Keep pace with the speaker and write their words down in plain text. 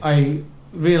I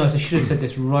realise I should have said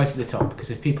this right at the top,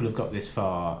 because if people have got this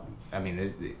far, I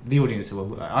mean, the audience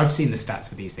will. I've seen the stats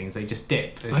for these things; they just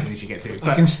dip as soon as you get to it.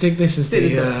 I can stick this as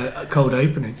the cold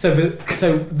opening. So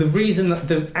the reason,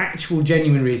 the actual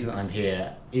genuine reason that I'm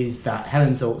here is that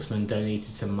Helen Zaltzman donated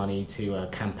some money to a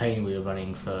campaign we were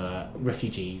running for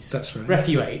refugees. That's right.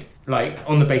 RefuAid, like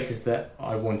on the basis that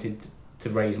I wanted to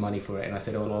raise money for it, and I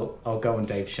said, "Oh, well, I'll go on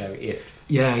Dave's show if."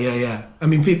 Yeah. I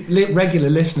mean,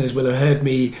 regular listeners will have heard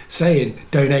me saying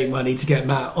donate money to get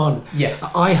Matt on. Yes.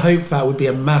 I hope that would be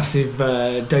a massive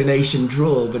donation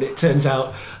draw, but it turns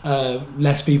out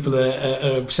less people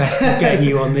are obsessed with getting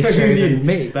you on this show than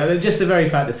me. But just the very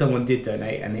fact that someone did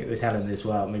donate, and it was Helen as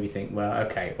well, made me think, well,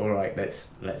 okay, all right, let's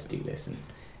do this. And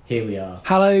here we are.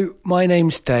 Hello, my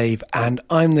name's Dave, and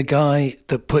I'm the guy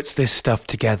that puts this stuff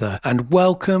together. And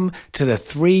welcome to the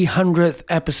 300th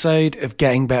episode of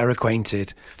Getting Better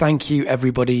Acquainted. Thank you,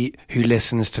 everybody who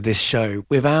listens to this show.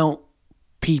 Without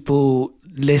people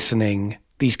listening,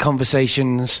 these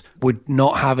conversations would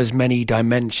not have as many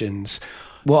dimensions.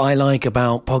 What I like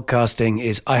about podcasting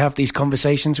is I have these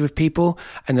conversations with people,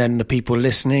 and then the people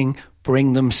listening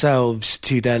bring themselves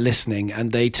to their listening,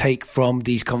 and they take from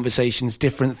these conversations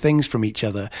different things from each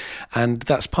other. And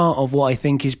that's part of what I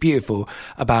think is beautiful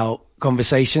about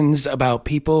conversations, about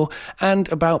people,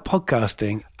 and about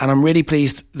podcasting. And I'm really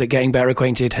pleased that Getting Better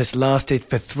Acquainted has lasted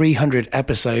for 300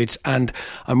 episodes, and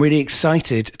I'm really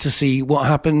excited to see what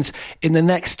happens in the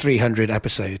next 300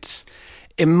 episodes.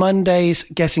 In Monday's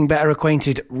Getting Better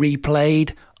Acquainted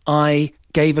Replayed, I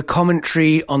gave a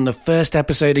commentary on the first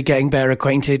episode of Getting Better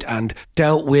Acquainted and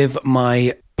dealt with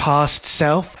my past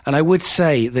self. And I would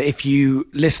say that if you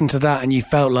listened to that and you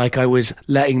felt like I was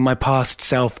letting my past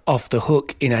self off the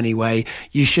hook in any way,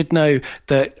 you should know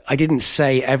that I didn't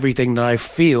say everything that I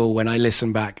feel when I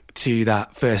listen back to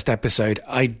that first episode.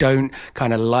 I don't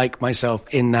kind of like myself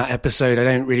in that episode. I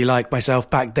don't really like myself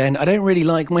back then. I don't really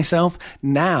like myself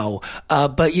now.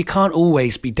 But you can't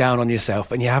always be down on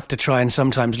yourself, and you have to try and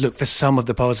sometimes look for some of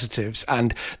the positives.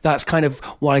 And that's kind of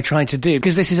what I tried to do,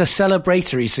 because this is a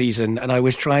celebratory season, and I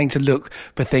was trying to look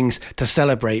for things to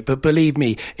celebrate. But believe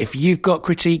me, if you've got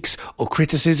critiques or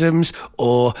criticisms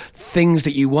or things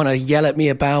that you want to yell at me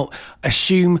about,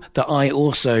 assume that I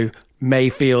also may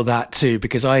feel that too,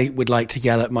 because I would like to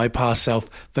yell at my past self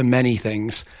for many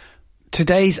things.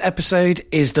 Today's episode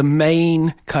is the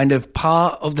main kind of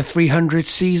part of the 300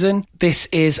 season. This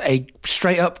is a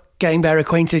straight up Getting Better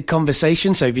Acquainted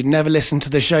conversation. So if you've never listened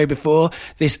to the show before,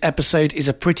 this episode is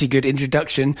a pretty good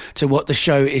introduction to what the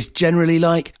show is generally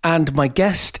like. And my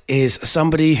guest is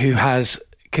somebody who has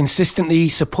consistently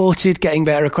supported Getting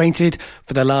Better Acquainted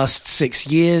for the last 6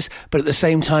 years, but at the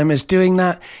same time as doing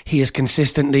that, he has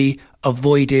consistently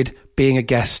avoided being a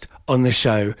guest on the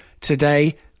show.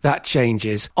 Today, that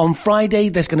changes. On Friday,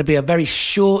 there's going to be a very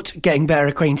short Getting Better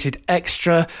Acquainted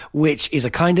extra, which is a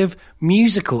kind of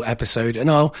musical episode, and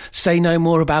I'll say no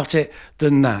more about it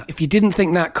than that. If you didn't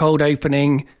think that cold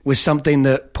opening was something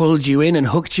that pulled you in and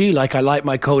hooked you, like I like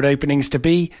my cold openings to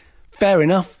be, fair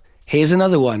enough. Here's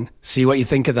another one. See what you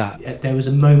think of that. There was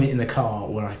a moment in the car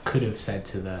where I could have said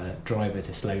to the driver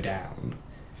to slow down,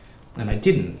 and I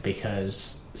didn't,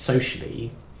 because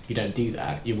socially you don't do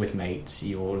that. You're with mates,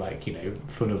 you're like, you know,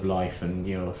 full of life, and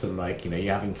you're sort of like, you know,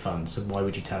 you're having fun, so why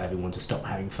would you tell everyone to stop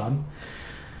having fun?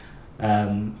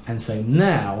 And so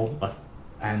now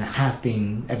and have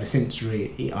been ever since,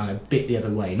 really, I'm a bit the other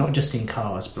way, not just in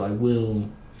cars, but I will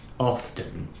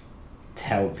often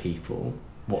tell people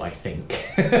what I think.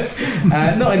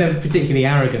 Not in a particularly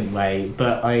arrogant way,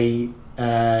 but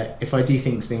if I do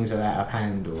think things are out of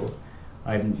hand, or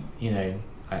I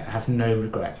have no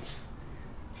regrets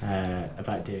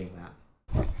about doing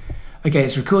that. Okay,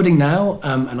 it's recording now,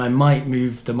 and I might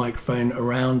move the microphone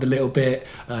around a little bit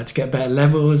to get better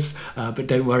levels, but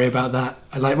don't worry about that.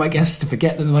 I like my guests to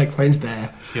forget that the microphone's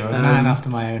there. You're a man after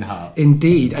my own heart.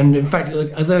 Indeed, and in fact,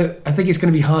 although I think it's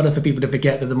going to be harder for people to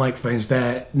forget that the microphone's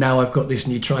there, now I've got this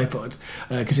new tripod,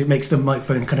 because it makes the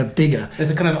microphone kind of bigger. There's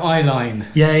a kind of eye line.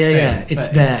 Yeah, it's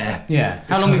there.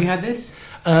 How long have you had this?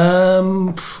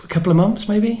 A couple of months,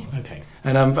 maybe. Okay.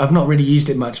 And I've not really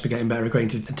used it much for Getting Better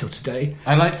Acquainted until today.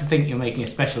 I like to think you're making a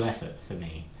special effort for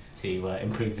me to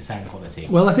improve the sound quality.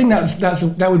 Well, I think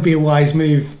that would be a wise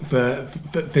move for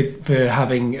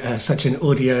having such an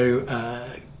audio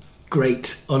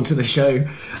great onto the show.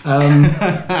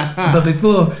 But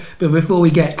before we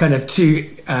get kind of too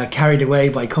carried away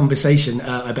by conversation,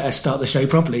 I better start the show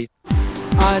properly.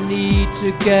 I need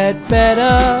to get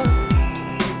better.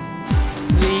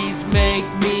 Please make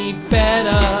me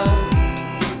better.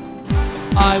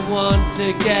 I want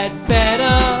to get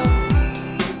better,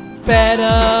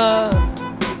 better,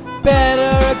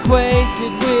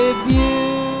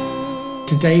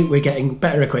 today we're getting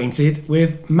better acquainted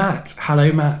with Matt.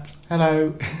 Hello, Matt.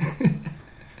 Hello.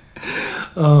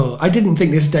 Oh, I didn't think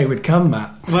this day would come,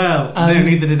 Matt. Well, no,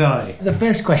 neither did I. The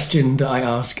first question that I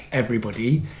ask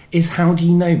everybody is, how do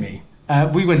you know me?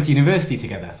 We went to university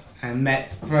together and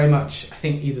met very much, I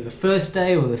think, either the first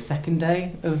day or the second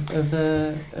day of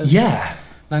Yeah.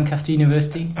 Lancaster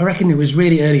University. I reckon it was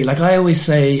really early. Like, I always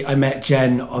say I met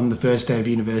Jen on the first day of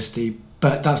university,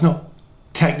 but that's not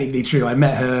technically true. I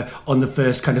met her on the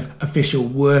first kind of official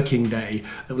working day,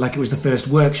 like it was the first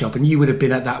workshop, and you would have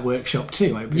been at that workshop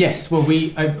too, I believe. Yes, well,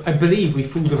 I believe we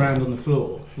fooled around on the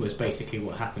floor, was basically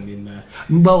what happened in the...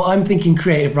 Well, I'm thinking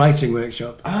creative writing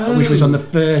workshop, which was on the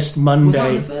first Monday. Was that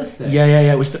on the first day?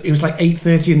 Yeah. It was like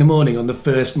 8:30 in the morning on the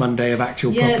first Monday of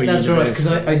actual proper that's university. right, because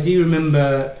I do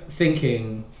remember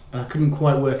thinking, and I couldn't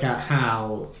quite work out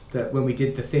how, that when we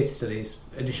did the theatre studies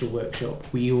initial workshop,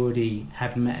 we already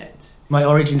had met. My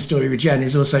origin story with Jen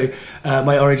is also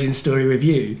my origin story with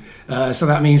you. So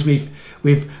that means we've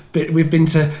been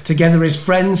together as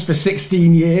friends for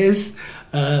 16 years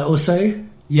or so.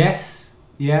 Yes,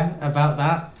 yeah, about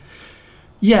that.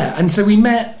 Yeah, and so we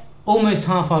met almost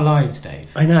half our lives, Dave.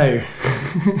 I know,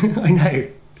 I know.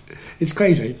 It's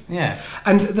crazy. Yeah,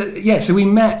 and so we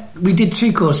met. We did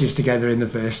 2 courses together in the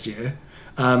first year.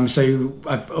 So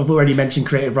I've already mentioned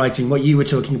creative writing. What you were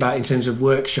talking about in terms of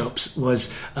workshops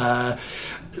was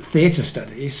theatre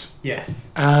studies. Yes.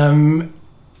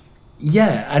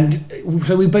 Yeah, and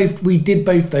so we did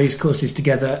both those courses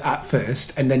together at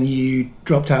first, and then you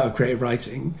dropped out of creative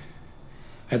writing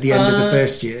at the end of the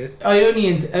first year. I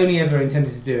only ever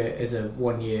intended to do it as a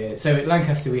 1 year. So at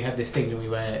Lancaster we had this thing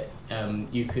where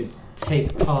you could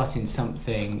take part in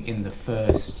something in the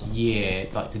first year,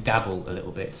 like to dabble a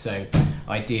little bit. So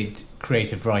I did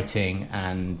creative writing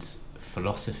and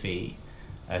philosophy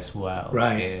as well,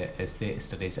 right, as theatre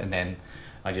studies, and then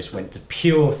I just went to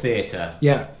pure theatre.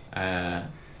 Yeah.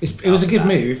 It was a good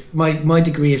move. My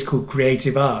degree is called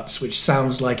Creative Arts, which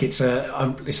sounds like it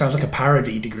sounds like a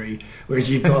parody degree, whereas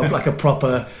you've got like a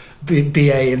proper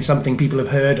BA in something people have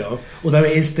heard of. Although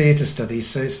it is theatre studies,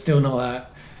 so it's still not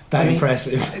that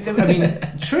impressive. I mean,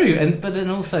 true. But then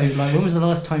also, like, when was the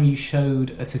last time you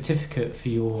showed a certificate for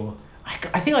your?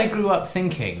 I think I grew up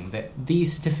thinking that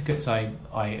these certificates I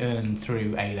earned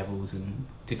through A levels and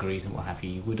degrees and what have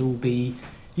you would all be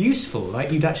useful.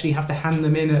 Like, you'd actually have to hand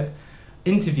them in at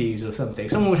interviews or something.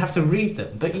 Someone would have to read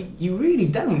them, but you really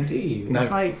don't, do you? No.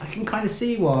 It's like, I can kind of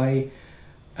see why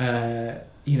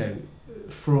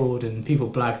fraud and people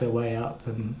blag their way up,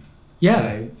 and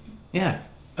yeah.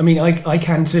 I mean, I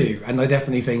can too, and I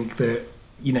definitely think that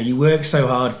you work so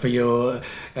hard for your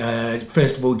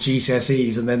first of all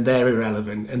GCSEs, and then they're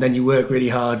irrelevant, and then you work really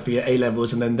hard for your A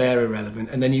levels, and then they're irrelevant,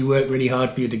 and then you work really hard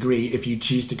for your degree if you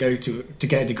choose to go to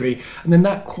get a degree, and then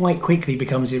that quite quickly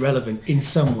becomes irrelevant in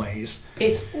some ways.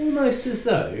 It's almost as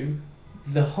though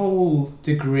the whole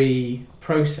degree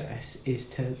process is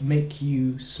to make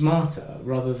you smarter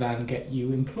rather than get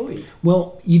you employed.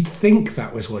 Well, you'd think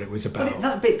that was what it was about. But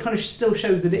that bit kind of still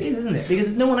shows that it is, isn't it?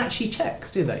 Because no one actually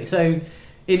checks, do they? So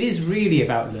it is really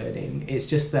about learning. It's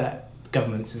just that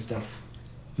governments and stuff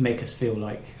make us feel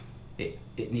like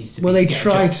it needs to be. Well, they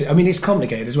try to. I mean, it's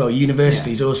complicated as well.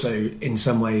 Universities also, in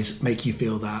some ways, make you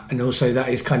feel that. And also that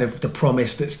is kind of the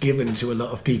promise that's given to a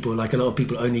lot of people. Like, a lot of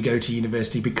people only go to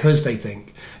university because they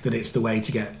think that it's the way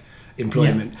to get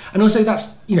employment. Yeah. And also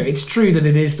that's, it's true that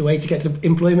it is the way to get to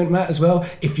employment, Matt, as well,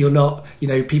 if you're not,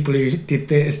 people who did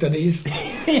theatre studies.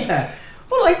 Yeah.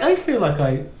 Well, I feel like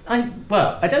I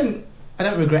don't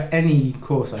regret any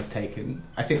course I've taken.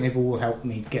 I think they've all helped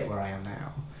me to get where I am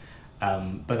now.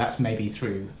 But that's maybe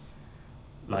through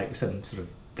like some sort of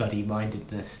bloody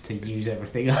mindedness to use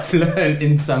everything I've learned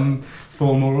in some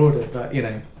form or order. But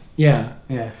Yeah.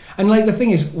 And like the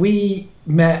thing is, we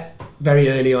met very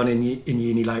early on in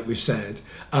uni, like we've said.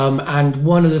 And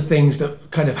one of the things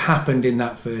that kind of happened in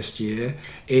that first year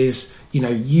is,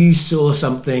 you saw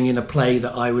something in a play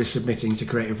that I was submitting to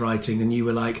creative writing, and you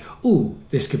were like, "Ooh,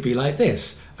 this could be like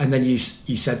this." And then you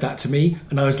said that to me,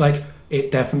 and I was like,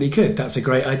 "It definitely could. That's a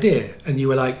great idea." And you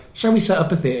were like, "Shall we set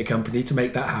up a theatre company to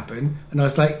make that happen?" And I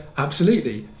was like,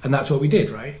 "Absolutely." And that's what we did,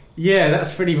 right? Yeah,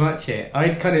 that's pretty much it.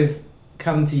 I'd kind of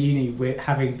come to uni with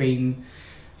having been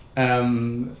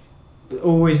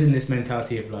always in this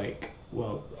mentality of like,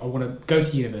 well, I want to go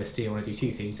to university, I want to do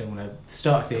 2 things. I want to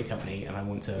start a theatre company, and I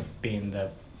want to be in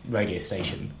the radio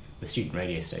station, the student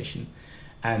radio station.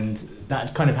 And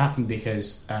that kind of happened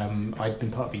because I'd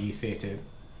been part of a youth theatre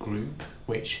group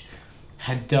which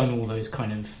had done all those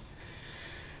kind of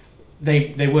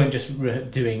they weren't just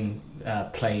doing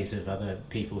plays of other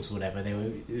people's or whatever. They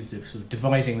were sort of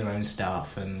devising their own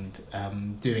stuff and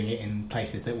doing it in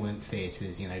places that weren't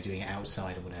theatres, doing it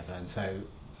outside or whatever. And so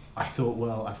I thought,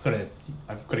 well, I've got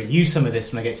to use some of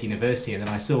this when I get to university. And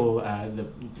then I saw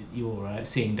your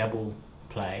Seeing Double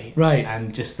play, right,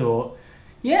 and just thought,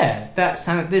 yeah,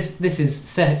 this is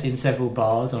set in several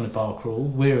bars on a bar crawl.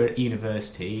 We're at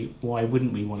university. Why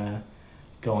wouldn't we want to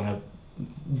go on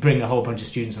bring a whole bunch of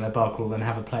students on a bar crawl and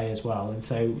have a play as well? And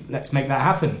so let's make that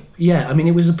happen. Yeah, I mean,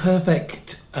 it was a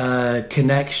perfect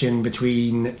connection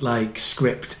between like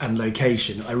script and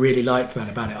location. I really liked that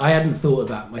about it. I hadn't thought of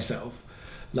that myself.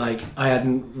 Like, I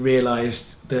hadn't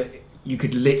realised that you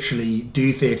could literally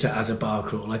do theatre as a bar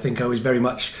crawl. I think I was very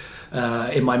much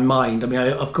in my mind. I mean,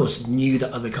 I of course knew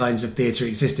that other kinds of theatre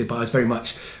existed, but I was very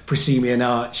much proscenium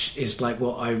arch is like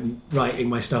what I'm writing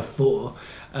my stuff for.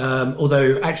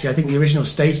 Although actually I think the original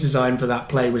stage design for that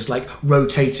play was like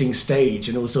rotating stage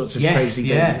and all sorts of crazy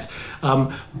things.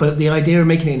 But the idea of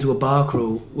making it into a bar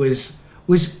crawl was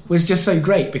just so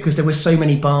great because there were so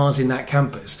many bars in that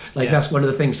campus. That's one of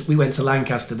the things. We went to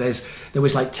Lancaster. There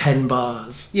was like 10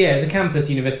 bars. Yeah, as a campus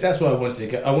university, that's why I wanted to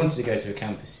go. I wanted to go to a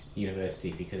campus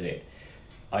university because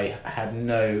I had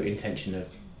no intention of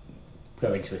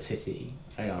going to a city.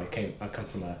 I come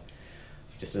from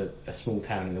just a small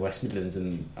town in the West Midlands,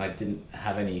 and I didn't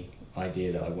have any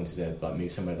idea that I wanted to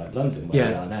move somewhere like London, where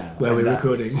we are now, where we're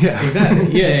recording. Yeah,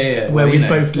 exactly. Yeah. Where we've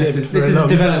both lived for a long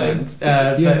development.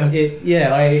 time.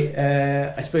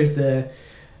 I suppose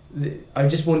I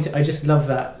just love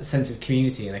that sense of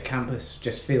community, and a campus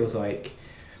just feels like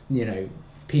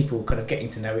people kind of getting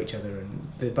to know each other,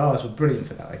 and the bars were brilliant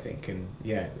for that, I think. And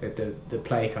the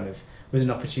play kind of was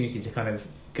an opportunity to kind of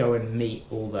go and meet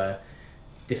all the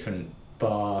different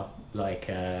bar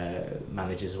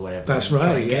managers or whatever. That's and right.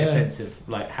 Try and get a sense of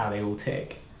like how they all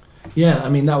tick. Yeah, I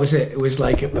mean that was it. It was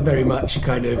like a very much a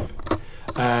kind of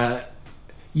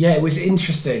it was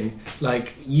interesting.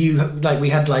 We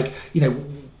had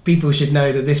people should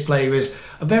know that this play was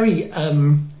a very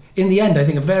in the end I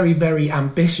think a very, very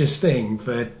ambitious thing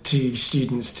for two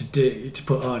students to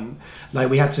put on. Like,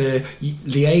 we had to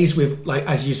liaise with, like,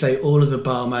 as you say, all of the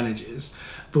bar managers.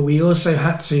 But we also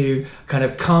had to kind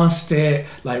of cast it,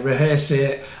 like rehearse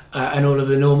it, and all of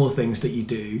the normal things that you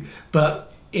do.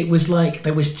 But it was like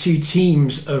there was two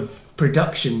teams of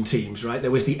production teams, right?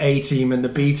 There was the A team and the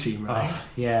B team, right? Oh,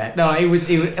 yeah. No, it was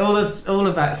all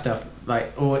of that stuff.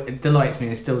 It delights me,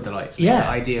 and it still delights me. Yeah. The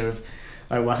idea of,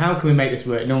 how can we make this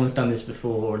work? No one's done this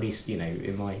before, or at least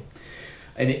in my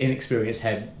inexperienced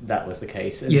head, that was the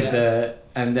case. And,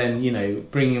 and then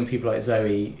bringing in people like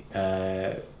Zoe.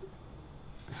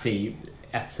 See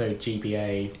episode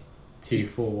GBA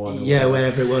 241. Yeah,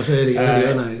 whenever it was early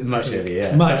on. Much earlier,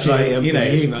 yeah. Much earlier,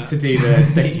 to do the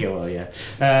stage.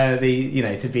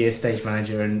 To be a stage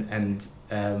manager and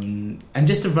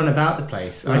just to run about the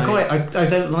place. Right. I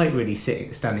don't like really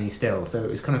standing still, so it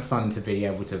was kind of fun to be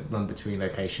able to run between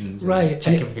locations. And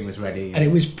check everything was ready. And it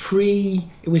was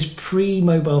pre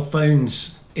mobile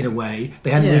phones in a way.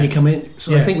 They hadn't really come in,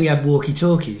 so I think we had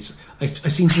walkie-talkies. I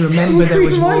seem to remember there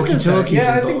was walkie-talkies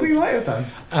involved. I think we might have done.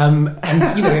 And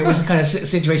it was a kind of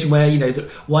situation where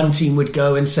one team would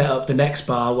go and set up the next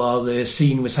bar while the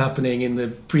scene was happening in the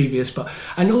previous bar.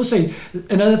 And also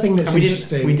another thing that's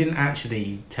interesting, we didn't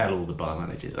actually tell all the bar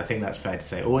managers. I think that's fair to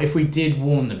say. Or if we did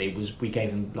warn them, we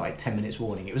gave them like 10 minutes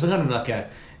warning. It was kind of like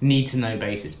a need to know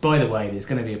basis. By the way, there's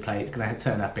going to be a play. It's going to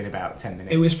turn up in about 10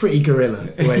 minutes. It was pretty guerrilla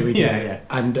the way we did it. Yeah.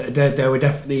 And there were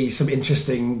definitely some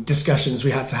interesting discussions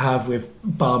we had to have with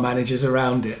bar managers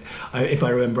around it, if I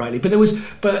remember rightly. But it was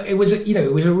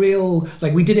a real,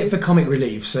 like, we did it for comic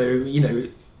relief. So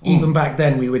even back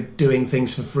then we were doing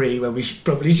things for free when we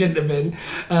probably shouldn't have been,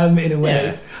 in a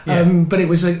way. Yeah. But it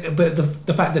was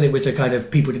the fact that it was a kind of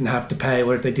people didn't have to pay,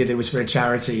 or if they did, it was for a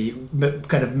charity.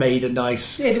 Kind of made a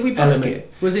nice. Yeah, did we busk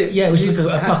it? Was it? Yeah, it was like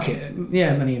a bucket.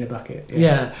 Yeah, money in a bucket.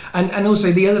 Yeah, and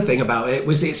also the other thing about it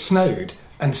was it snowed,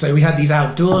 and so we had these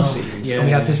outdoor scenes, and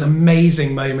we had this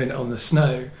amazing moment on the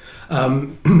snow.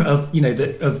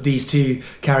 Of these two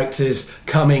characters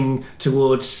coming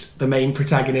towards the main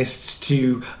protagonists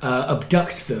to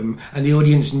abduct them, and the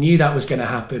audience knew that was going to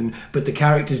happen, but the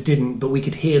characters didn't. But we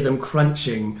could hear them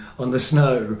crunching on the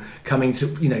snow, coming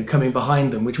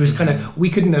behind them, which was kind of we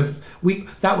didn't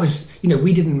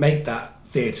make that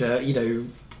theatre.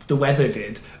 The weather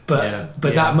did, but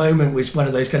that moment was one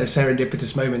of those kind of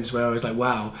serendipitous moments where I was like,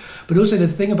 wow. But also the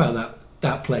thing about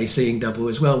that play, Seeing Double,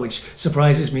 as well, which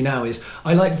surprises me now, is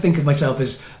I like to think of myself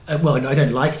as, well, I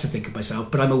don't like to think of myself,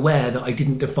 but I'm aware that I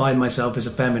didn't define myself as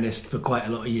a feminist for quite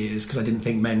a lot of years because I didn't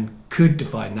think men could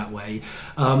define that way.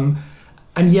 And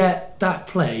yet that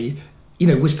play, you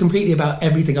know, was completely about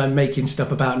everything I'm making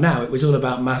stuff about now. It was all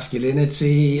about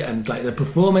masculinity and like the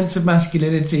performance of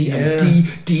masculinity and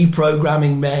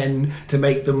deprogramming men to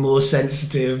make them more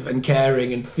sensitive and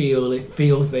caring and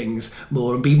feel things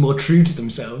more and be more true to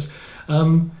themselves.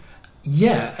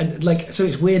 Yeah, and like, so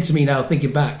it's weird to me now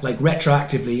thinking back, like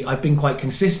retroactively, I've been quite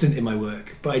consistent in my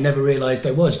work, but I never realised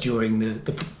I was during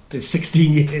the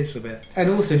 16 years of it. And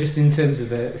also just in terms of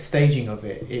the staging of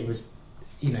it, it was,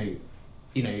 you know,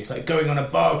 it's like going on a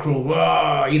bar crawl,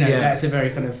 whoa, you know, that's a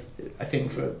very kind of, I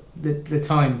think for the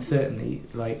time, certainly,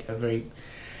 like a very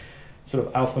sort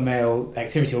of alpha male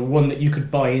activity, or one that you could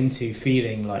buy into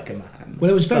feeling like a man. Well,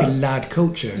 it was very lad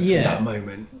culture at that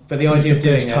moment. But the idea of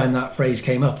doing the first time that phrase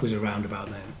came up was around about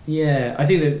then. Yeah, I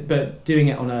think that, but doing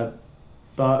it on a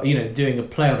bar, you know, doing a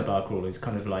play on a bar crawl is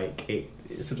kind of like, it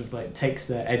sort of like takes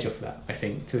the edge off that, I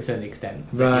think, to a certain extent.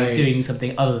 Right. You're doing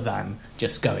something other than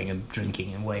just going and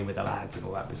drinking and away with the lads and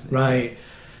all that business. Right.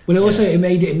 Well, it also, it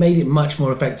made it much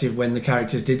more effective when the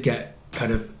characters did get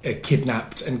kind of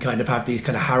kidnapped and kind of have these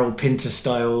kind of Harold Pinter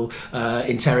style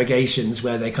interrogations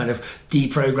where they kind of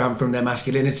deprogram from their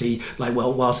masculinity, like,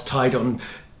 well, whilst tied on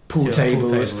pool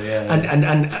tables,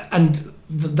 and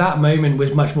that moment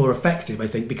was much more effective, I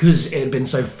think, because it had been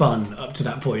so fun up to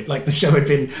that point. Like the show had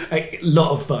been a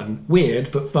lot of fun,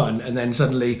 weird but fun, and then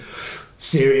suddenly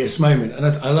serious moment, and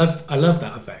I love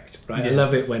that effect. Right, I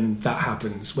love it when that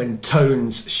happens, when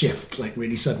tones shift like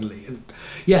really suddenly,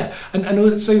 and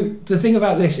also the thing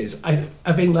about this is I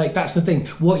think like that's the thing.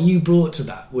 What you brought to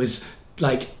that was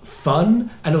like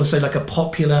fun, and also like a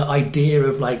popular idea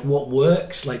of like what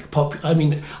works, like I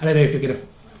mean, I don't know if you're going to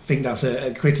think that's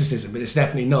a criticism, but it's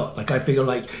definitely not. Like I feel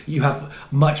like you have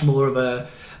much more of a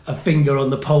finger on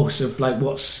the pulse of like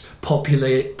what's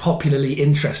popularly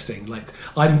interesting. Like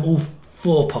I'm all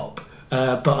for pop,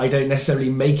 but I don't necessarily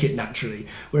make it naturally,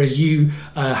 whereas you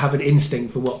have an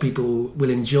instinct for what people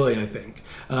will enjoy, I think.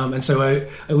 And so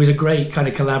it was a great kind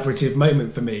of collaborative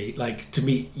moment for me, like to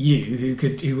meet you,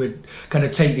 who would kind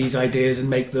of take these ideas and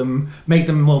make them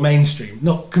more mainstream.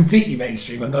 Not completely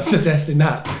mainstream, I'm not suggesting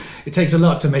that. It takes a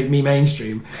lot to make me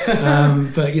mainstream,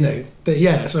 but you know,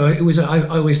 So it was. I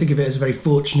always think of it as a very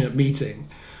fortunate meeting,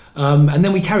 and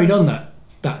then we carried on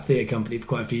that theatre company for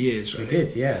quite a few years, right? We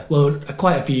did, yeah. Well,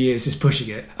 quite a few years is pushing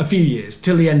it. A few years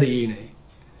till the end of uni.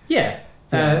 Yeah.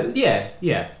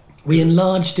 We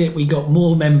enlarged it. We got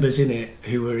more members in it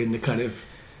who were in the kind of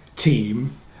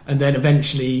team, and then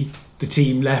eventually the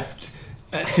team left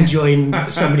to join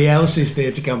somebody else's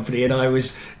theatre company, and I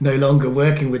was no longer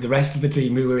working with the rest of the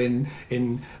team who were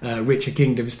in Richard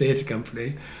Kingdom's theatre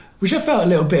company, which I felt a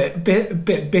little bit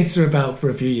bitter about for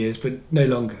a few years, but no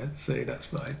longer. So that's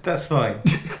fine. That's fine.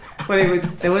 Well,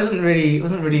 it wasn't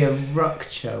really a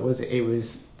rupture, was it? It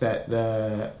was that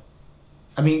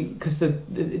because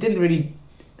it didn't really.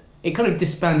 It kind of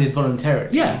disbanded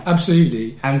voluntarily. Yeah,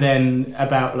 absolutely. And then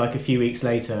about like a few weeks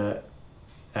later,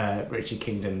 Richard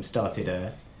Kingdom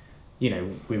started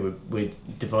we're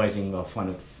devising our kind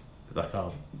of like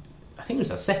I think it was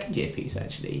our second year piece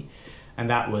actually, and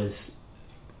that was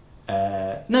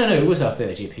it was our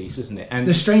third year piece, wasn't it? And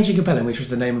The Strangely Compelling, which was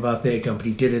the name of our theatre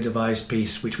company, did a devised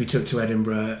piece which we took to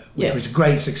Edinburgh, which was a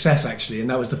great success actually, and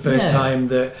that was the first time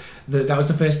that was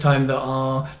the first time that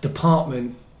our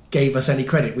department gave us any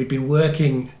credit. We'd been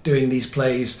working doing these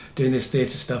plays, doing this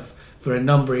theatre stuff for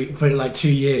like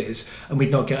 2 years, and we'd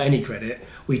not get any credit.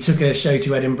 We took a show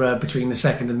to Edinburgh between the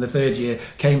second and the third year,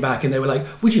 came back, and they were like,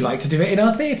 would you like to do it in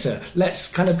our theatre?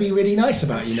 Let's kind of be really nice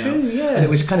about you now. True, yeah. And it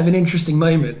was kind of an interesting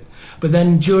moment. But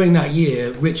then during that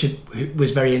year, Richard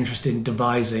was very interested in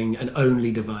devising and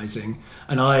only devising,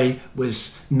 and I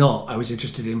was not. I was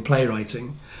interested in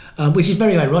playwriting. Which is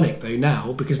very ironic though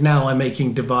now, because now I'm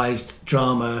making devised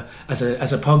drama as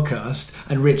a podcast,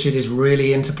 and Richard is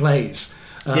really into plays.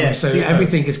 So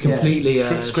everything is completely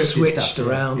switched stuff,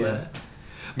 around there.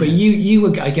 But you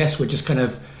were, I guess, were just kind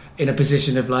of in a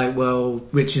position of like, well,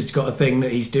 Richard's got a thing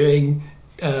that he's doing,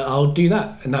 I'll do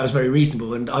that, and that was very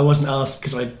reasonable. And I wasn't asked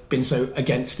because I'd been so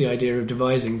against the idea of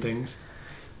devising things.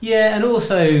 Yeah, and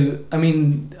also, I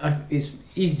mean, it's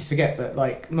easy to forget, but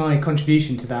like my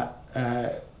contribution to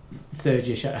that. Third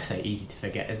year show, I say easy to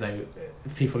forget as though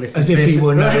people listen to this.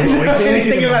 People know what we're doing.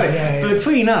 Think about it. Yeah. But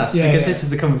between us, because this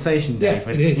is a conversation, Dave,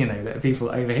 that people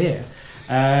overhear,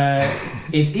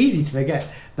 it's easy to forget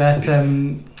that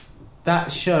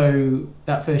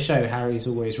that first show, Harry's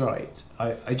Always Right,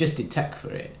 I just did tech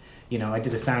for it. I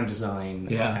did a sound design,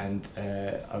 and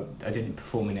I didn't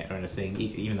perform in it or anything,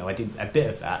 even though I did a bit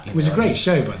of that. It was a great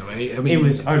show, by the way. I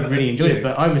really enjoyed it,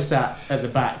 but I was sat at the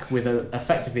back with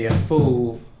effectively a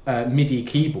full MIDI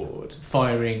keyboard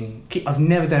firing. I've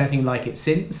never done anything like it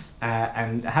since,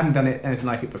 and I haven't done anything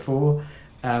like it before.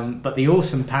 But the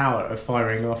awesome power of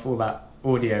firing off all that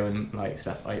audio and like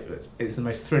stuff, it's the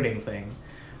most thrilling thing.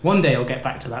 One day I'll get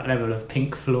back to that level of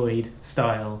Pink Floyd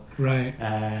style, right?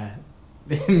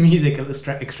 Musical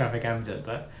extravaganza,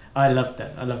 but I loved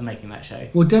it. I love making that show.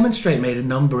 Well, Demonstrate made a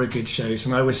number of good shows,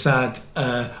 and I was sad,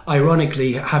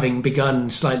 ironically, having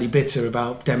begun slightly bitter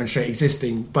about Demonstrate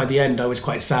existing. By the end, I was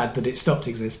quite sad that it stopped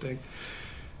existing.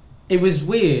 It was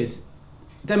weird.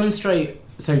 Demonstrate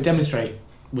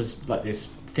was like this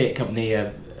theatre company.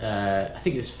 I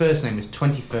think its first name was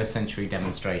 21st Century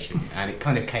Demonstration, and it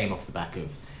kind of came off the back of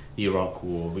the Iraq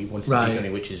War. We wanted to do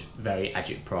something which is very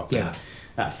agitprop. Yeah.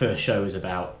 That first show was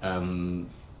about,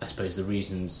 I suppose, the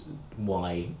reasons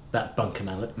why that bunker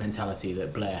mentality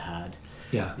that Blair had,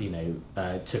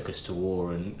 took us to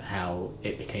war, and how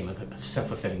it became a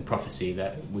self-fulfilling prophecy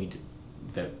that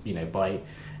by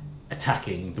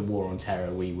attacking the war on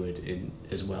terror, we would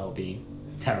as well be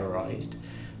terrorised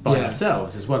by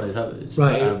ourselves as well as others.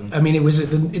 Right. It was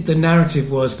the narrative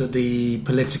was that the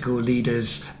political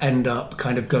leaders end up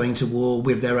kind of going to war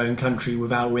with their own country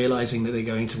without realising that they're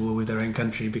going to war with their own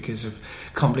country because of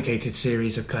complicated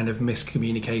series of kind of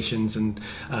miscommunications and.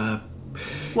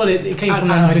 It came from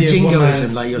that idea jingoism,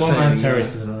 of one like you're saying. One man's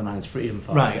terrorist is another man's freedom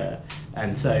fighter. Right.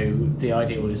 And so the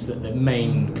idea was that the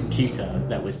main computer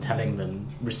that was telling them,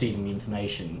 receiving the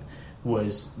information,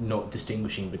 was not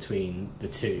distinguishing between the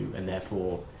two, and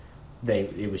therefore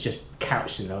it was just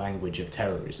couched in the language of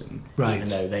terrorism, even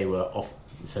though they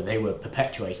were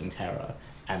perpetuating terror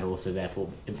and also therefore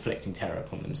inflicting terror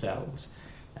upon themselves.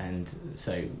 And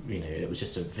so it was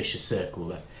just a vicious circle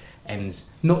that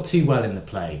ends not too well in the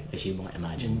play, as you might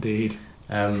imagine. Indeed.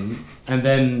 But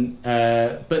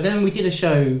then we did a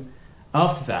show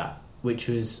after that, which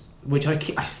I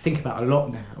think about a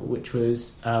lot now, which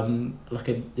was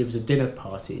it was a dinner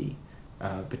party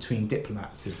between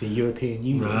diplomats of the European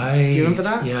Union. Right. Do you remember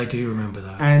that? Yeah, I do remember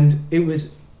that. And it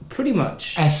was pretty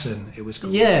much Essen. It was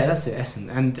called. Yeah, that's it, Essen.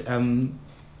 And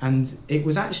it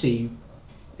was an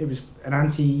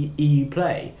anti-EU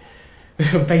play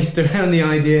based around the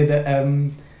idea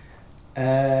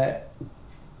that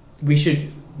we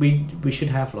should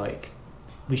have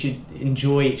we should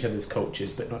enjoy each other's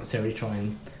cultures, but not necessarily try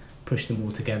and push them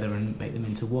all together and make them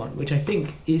into one, which I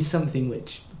think is something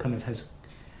which kind of has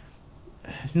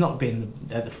not been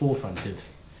at the forefront of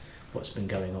what's been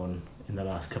going on in the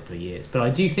last couple of years. But I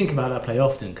do think about that play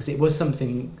often, because it was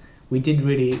something we did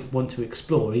really want to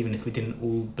explore, even if we didn't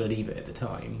all believe it at the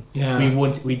time. Yeah.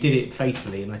 We did it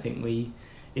faithfully, and I think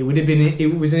it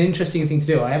was an interesting thing to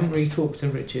do. I haven't really talked to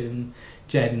Richard and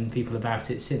Jed and people about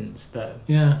it since, but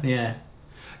yeah.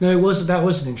 No, that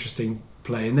was an interesting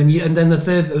play, and then the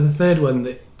third one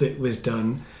that was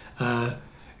done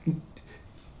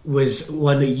was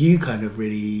one that you kind of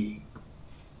really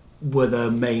were the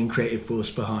main creative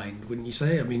force behind, wouldn't you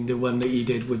say? I mean, the one that you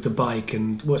did with the bike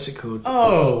and what's it called?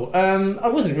 I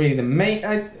wasn't really the main.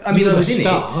 I you were was the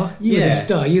star. You were the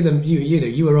star.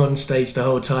 You were on stage the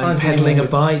whole time, pedaling a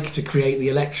bike to create the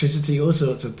electricity, all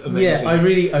sorts of amazing. Yeah, I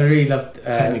really loved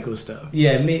technical stuff.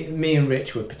 Yeah, me and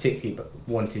Rich were particularly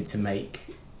wanted to make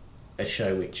a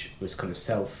show which was kind of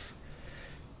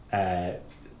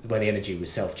where the energy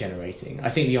was self-generating. I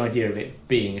think the idea of it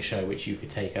being a show which you could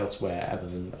take elsewhere other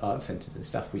than art centres and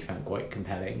stuff, we found quite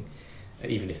compelling,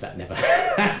 even if that never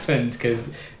happened,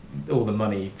 because all the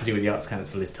money to do with the Arts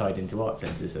Council is tied into art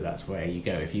centres, so that's where you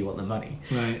go if you want the money.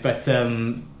 Right. But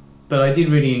I did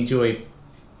really enjoy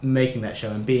making that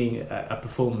show and being a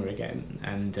performer again,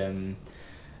 and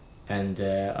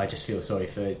I just feel sorry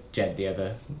for Jed, the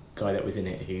other guy that was in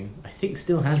it, who I think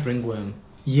still has ringworm.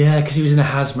 Yeah, because he was in a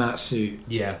hazmat suit.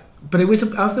 Yeah, but I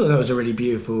thought that was a really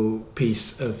beautiful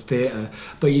piece of theatre.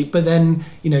 But then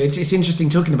it's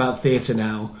interesting talking about theatre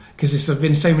now, because it's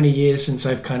been so many years since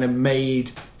I've kind of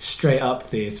made straight up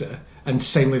theatre, and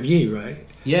same with you, right?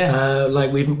 Yeah,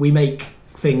 we make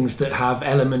things that have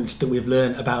elements that we've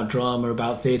learnt about drama,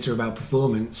 about theatre, about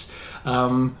performance,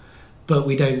 but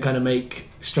we don't kind of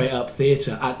make straight up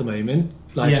theatre at the moment.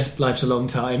 Life's a long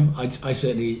time. I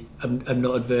certainly am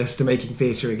not adverse to making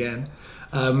theatre again.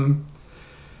 I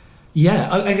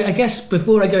guess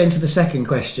before I go into the second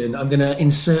question, I'm going to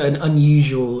insert an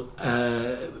unusual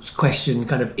question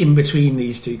kind of in between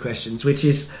these two questions, which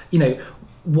is,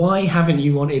 why haven't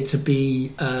you wanted to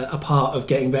be a part of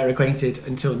Getting Better Acquainted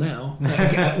until now?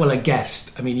 Well, a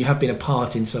guest. I mean, you have been a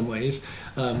part in some ways.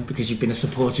 because you've been a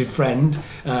supportive friend,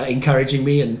 encouraging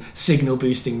me and signal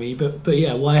boosting me. But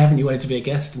yeah, why haven't you wanted to be a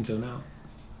guest until now?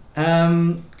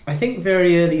 I think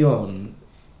very early on,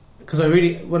 because I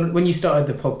really, when you started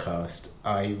the podcast,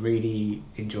 I really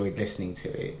enjoyed listening to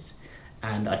it,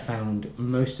 and I found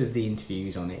most of the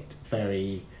interviews on it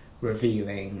very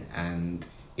revealing and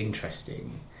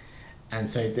interesting. And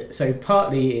so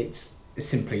partly it's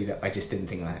simply that I just didn't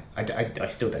think I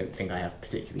still don't think I have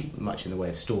particularly much in the way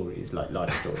of stories, like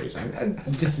life stories. I'm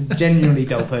just a genuinely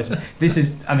dull person. This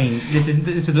is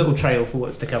a little trail for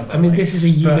what's to come. I mean, this is a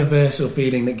universal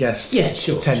feeling that guests tend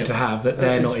sure. to have, that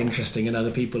they're not interesting and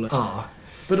other people are.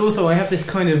 But also I have this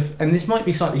kind of, and this might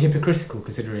be slightly hypocritical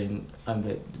considering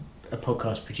I'm a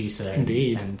podcast producer.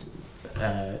 Indeed. And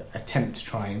attempt to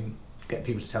try and get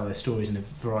people to tell their stories in a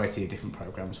variety of different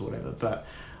programs or whatever. But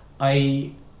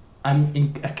I'm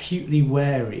acutely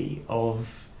wary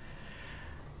of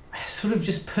sort of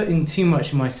just putting too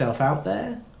much of myself out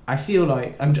there. I feel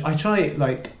like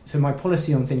so my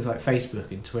policy on things like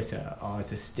Facebook and Twitter are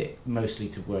to stick mostly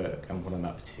to work and what I'm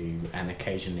up to, and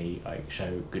occasionally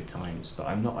show good times, but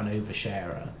I'm not an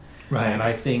oversharer. Right. And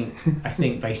I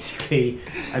think basically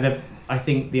I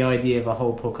think the idea of a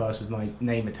whole podcast with my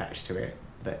name attached to it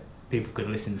that people could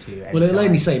listen to anytime. Well, it'll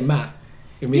only say Matt.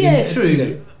 I mean, yeah, true. You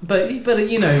know. But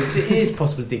it is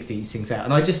possible to dig these things out,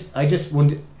 and I just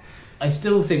wonder. I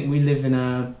still think we live in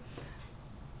a.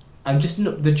 I'm just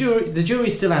not the jury. The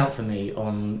jury's still out for me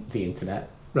on the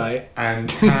internet, right? And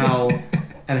how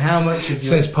much of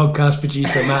your... says podcast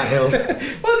producer Matt Hill.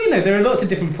 Well, there are lots of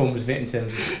different forms of it in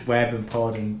terms of web and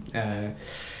pod and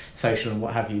social and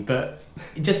what have you. But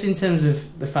just in terms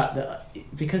of the fact that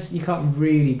because you can't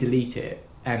really delete it,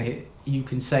 and you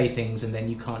can say things and then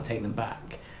you can't take them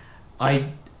back. I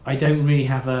don't really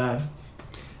have a.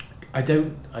 I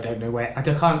don't know where. I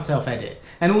can't self-edit.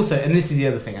 And also, and this is the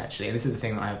other thing actually, and this is the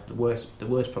thing that I have the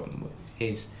worst problem with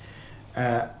is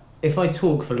if I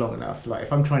talk for long enough, like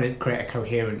if I'm trying to create a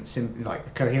coherent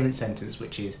sentence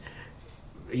which is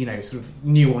sort of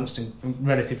nuanced and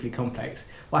relatively complex,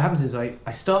 what happens is I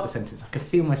start the sentence, I can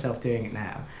feel myself doing it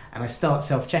now, and I start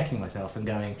self-checking myself and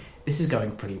going, this is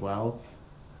going pretty well,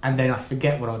 and then I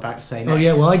forget what I'm about to say next. Oh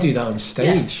yeah, well I do that on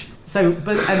stage. Yeah. So,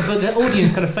 but the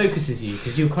audience kind of focuses you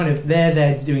because you're kind of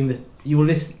there doing this. You're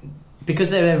listening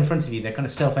because they're there in front of you. They're kind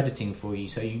of self-editing for you,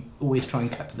 so you always try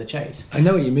and cut to the chase. I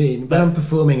know what you mean. When I'm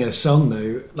performing in a song,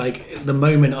 though, like the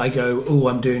moment I go, "Oh,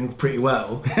 I'm doing pretty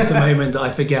well," is the moment that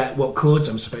I forget what chords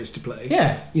I'm supposed to play.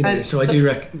 Yeah, so I do,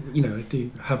 I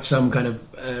do have some kind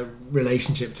of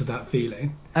relationship to that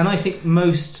feeling. And I think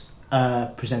most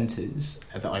presenters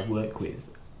that I work with,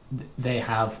 they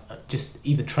have just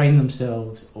either trained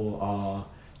themselves or are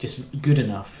just good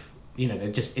enough.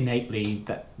 They're just innately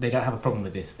that they don't have a problem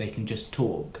with this. They can just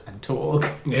talk, and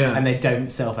they don't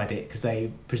self-edit because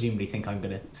they presumably think I'm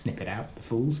going to snip it out, the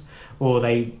fools, or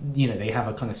they have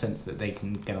a kind of sense that they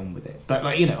can get on with it. But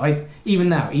even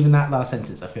that last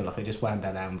sentence, I feel like I just wound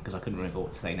that down because I couldn't remember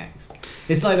what to say next.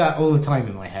 It's like that all the time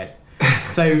in my head.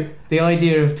 So the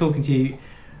idea of talking to you,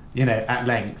 at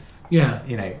length. Yeah.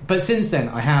 But since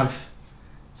then,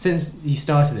 since you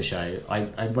started the show,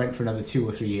 I went for another 2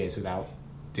 or 3 years without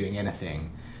doing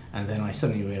anything, and then I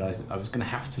suddenly realised that I was going to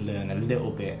have to learn a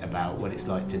little bit about what it's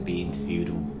like to be interviewed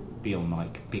or be on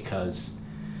mic, because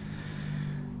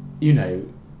there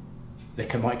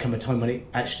might come a time when it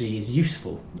actually is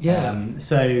useful. Yeah.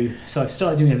 So I've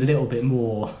started doing a little bit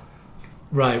more.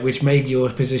 Right, which made your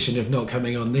position of not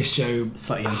coming on this show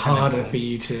slightly harder for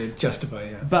you to justify.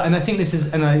 Yeah. But and I think this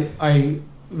is, and I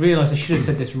realised I should have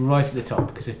said this right at the top,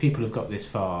 because if people have got this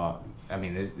far, I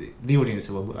mean, the audience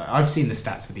will. I've seen the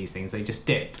stats for these things; they just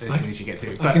dip as soon as you get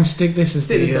through. I can stick this as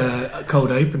the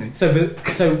cold opening. So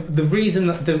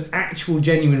the actual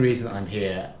genuine reason that I'm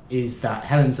here is that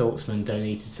Helen Zaltzman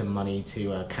donated some money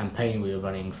to a campaign we were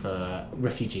running for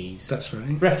refugees. That's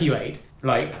right. RefuAid,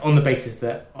 on the basis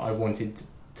that I wanted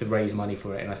to raise money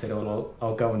for it, and I said,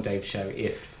 I'll go on Dave's show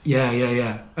if...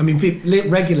 Yeah. I mean,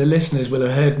 regular listeners will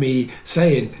have heard me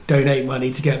saying, donate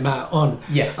money to get Matt on.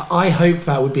 Yes. I hope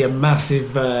that would be a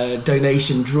massive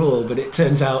donation draw, but it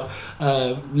turns out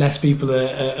less people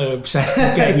are obsessed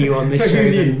with getting you on this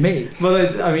show than me. Well,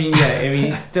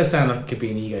 it does sound like it could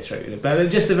be an ego stroke, but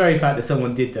just the very fact that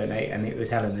someone did donate, and it was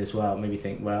Helen as well, made me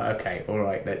think, well, okay, all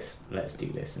right, let's do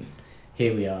this, and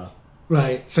here we are.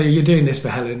 Right, so you're doing this for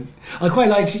Helen. I quite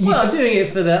like... I'm doing it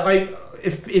for the...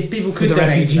 If people could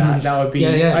donate to that would be...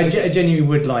 Yeah. I genuinely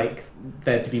would like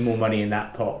there to be more money in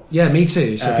that pot. Yeah, me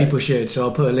too, so people should. So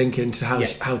I'll put a link into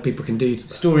how people can do that.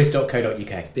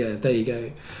 Stories.co.uk. Yeah, there you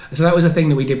go. So that was a thing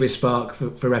that we did with Spark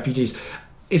for refugees.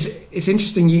 It's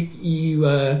interesting,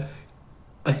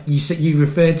 you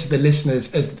referred to the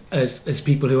listeners as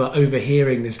people who are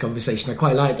overhearing this conversation. I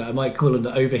quite like that. I might call them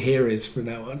the overhearers from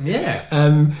now on.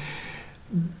 Yeah.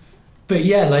 But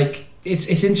yeah, like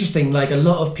it's interesting. Like a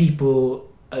lot of people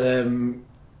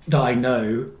that I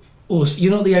know, also,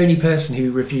 you're not the only person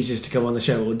who refuses to come on the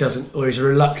show or doesn't, or is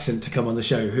reluctant to come on the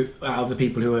show. Out of the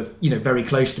people who are, very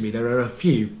close to me, there are a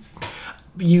few.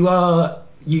 You are,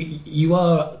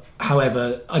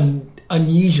 however,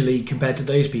 unusually compared to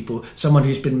those people, someone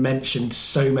who's been mentioned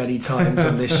so many times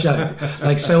on this show.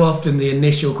 Like so often, the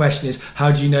initial question is,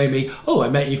 "How do you know me?" "Oh, I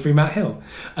met you through Matt Hill."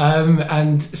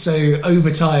 And so over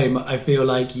time, I feel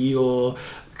like your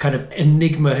kind of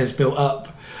enigma has built up.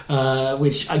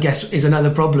 Which I guess is another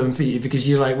problem for you because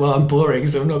you're like, well, I'm boring,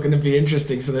 so I'm not going to be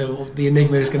interesting. So the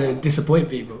enigma is going to disappoint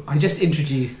people. I just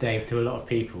introduced Dave to a lot of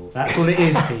people. That's all it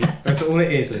is, Pete. That's all it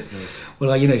is, listeners.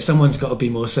 Well, someone's got to be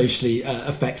more socially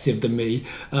effective than me.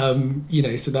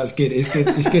 So that's good. It's good.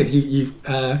 It's good. You've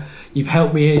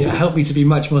helped me to be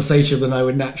much more social than I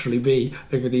would naturally be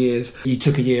over the years. You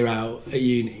took a year out at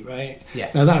uni, right?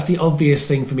 Yes. Now that's the obvious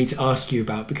thing for me to ask you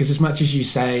about because as much as you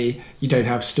say you don't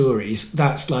have stories,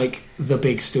 that's like the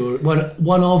big story,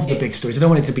 one of the big stories. I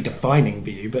don't want it to be defining for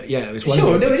you, but yeah, it was one.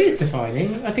 Sure, no, it is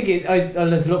defining. I think I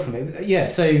learned a lot from it. Yeah,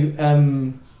 so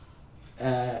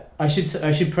I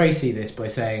should précis this by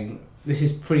saying this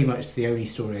is pretty much the only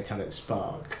story I tell at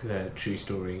Spark, the true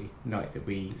story night that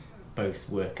we both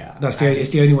work at.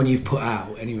 It's the only one you've put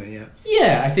out anyway. Yeah.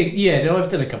 Yeah, I think I've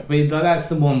done a couple, but that's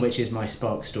the one which is my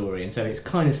Spark story, and so it's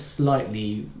kind of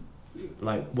slightly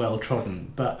like well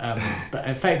trodden, but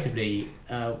effectively,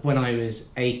 when I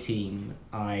was 18,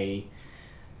 I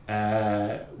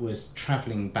was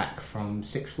travelling back from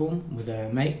sixth form with a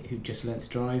mate who just learnt to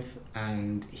drive,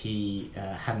 and he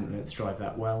hadn't learnt to drive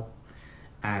that well,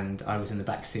 and I was in the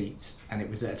back seat, and it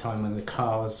was at a time when the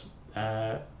cars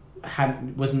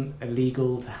wasn't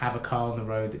illegal to have a car on the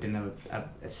road that didn't have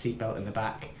a seatbelt in the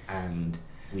back, and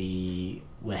we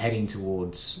were heading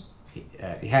towards.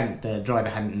 The driver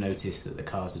hadn't noticed that the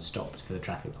cars had stopped for the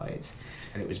traffic lights,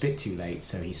 and it was a bit too late,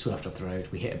 so he swerved off the road.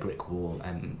 We hit a brick wall,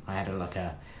 and I had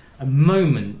a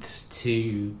moment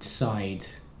to decide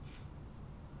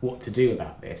what to do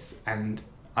about this. And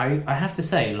I have to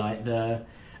say, like at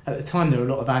the time, there were a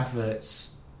lot of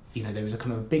adverts. There was a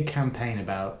kind of a big campaign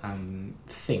about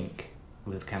Think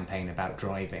was the campaign about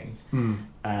driving,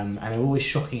 and there were always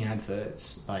shocking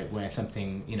adverts, like where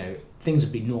something things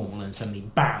would be normal and suddenly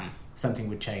bam, something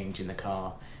would change in the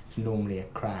car. It's normally a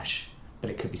crash, but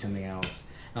it could be something else.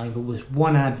 And there was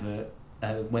one advert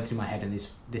went through my head in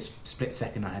this split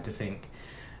second. I had to think,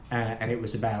 and it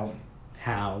was about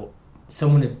how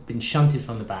someone had been shunted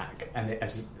from the back, and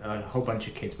as a whole bunch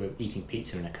of kids were eating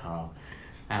pizza in a car,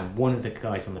 and one of the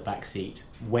guys on the back seat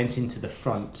went into the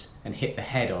front and hit the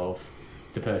head of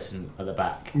the person at the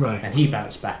back, right? And he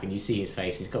bounced back, and you see his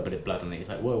face. He's got a bit of blood on it. He's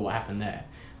like, "Whoa, what happened there?"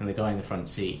 And the guy in the front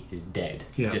seat is dead.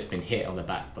 Yeah. He'd just been hit on the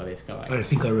back by this guy. I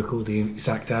think I recall the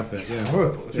exact advert. It's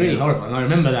horrible. It's really horrible. And I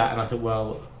remember that, and I thought,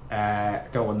 well,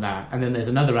 don't want that. And then there's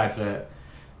another advert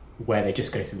where they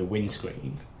just go through the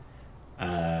windscreen,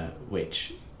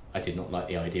 which I did not like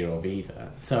the idea of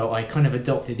either. So I kind of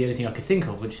adopted the only thing I could think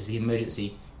of, which is the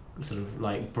emergency sort of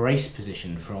like brace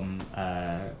position from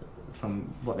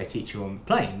what they teach you on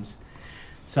planes.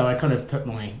 So I kind of put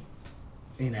my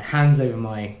hands over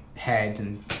my head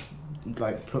and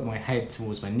like put my head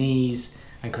towards my knees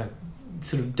and kind of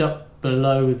sort of duck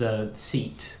below the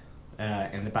seat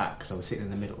in the back because I was sitting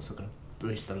in the middle, so I kind of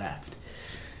bruised the left.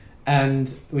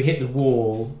 And we hit the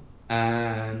wall,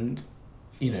 and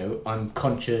I'm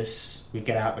conscious. We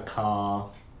get out the car,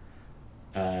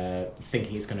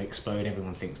 thinking it's going to explode.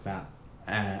 Everyone thinks that,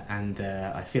 and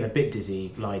I feel a bit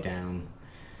dizzy. Lie down.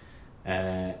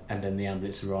 And then the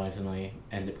ambulance arrives, and I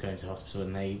end up going to hospital.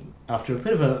 And they, after a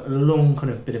bit of a long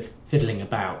kind of bit of fiddling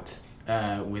about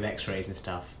with X-rays and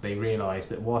stuff, they realise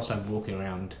that whilst I'm walking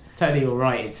around totally all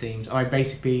right, it seems, I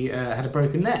basically had a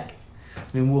broken neck.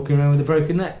 I've been walking around with a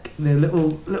broken neck, the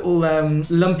little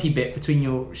lumpy bit between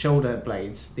your shoulder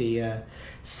blades, the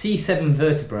C7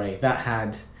 vertebrae that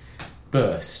had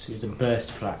burst. It was a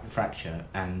burst fracture,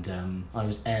 and I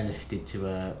was airlifted to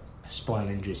a spinal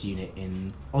injuries unit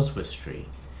in Oswestry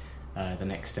the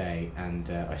next day, and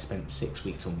I spent 6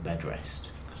 weeks on bed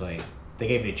rest because they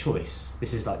gave me a choice.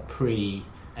 This is like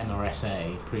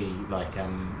pre-MRSA, like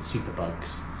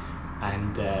superbugs,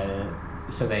 and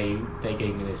so they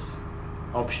gave me this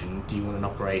option: do you want an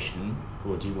operation,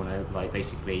 or do you want to like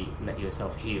basically let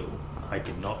yourself heal? I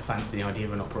did not fancy the idea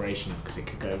of an operation because it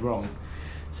could go wrong.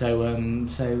 So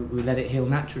we let it heal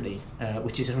naturally,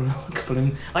 which is remarkable.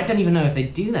 And I don't even know if they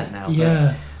do that now.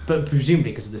 Yeah. But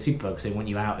presumably because of the superbugs, they want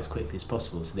you out as quickly as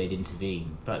possible, so they'd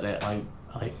intervene. But I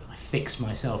fixed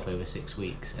myself over 6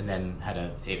 weeks, and then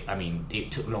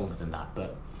it took longer than that,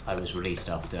 but I was released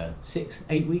after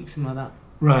 6-8 weeks, something like that.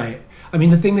 Right. I mean,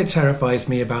 the thing that terrifies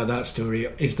me about that story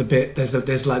is the bit,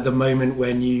 there's like the moment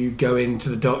when you go into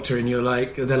the doctor and they're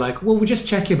like, well, we'll just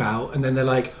check him out. And then they're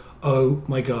like, oh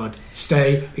my God,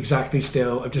 stay exactly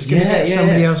still. I'm just going to get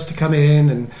somebody else to come in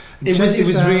and it was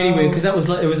really weird, because it was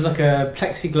like a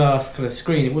plexiglass kind of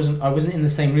screen. I wasn't in the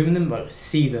same room with them, but I could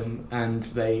see them, and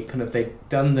they'd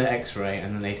done the X-ray,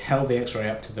 and then they'd held the X-ray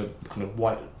up to the kind of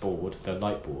whiteboard, the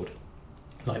light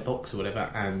box or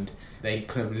whatever, and they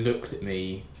kind of looked at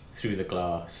me through the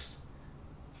glass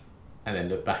and then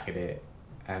looked back at it,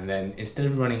 and then instead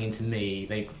of running into me,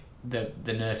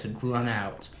 the nurse had run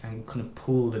out and kind of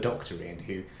pulled the doctor in,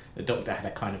 who the doctor had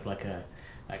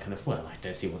well, I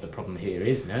don't see what the problem here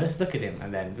is, nurse, look at him,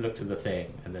 and then looked at the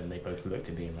thing, and then they both looked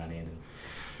at me and ran in, and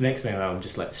the next thing I know, I'm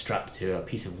just like strapped to a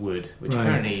piece of wood, which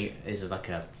apparently is like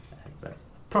a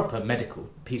proper medical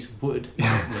piece of wood. It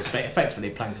was effectively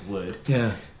a plank of wood,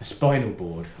 a spinal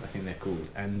board, I think they're called,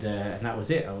 and that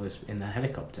was it. I was in the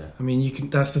helicopter. I mean,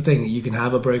 that's the thing, you can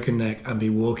have a broken neck and be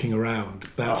walking around.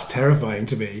 That's terrifying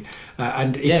to me.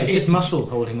 And it's just muscle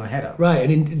holding my head up, right?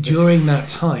 And during that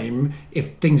time,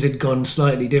 if things had gone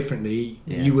slightly differently,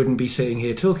 you wouldn't be sitting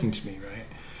here talking to me, right?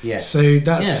 Yeah. So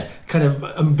that's kind of,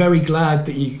 I'm very glad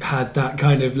that you had that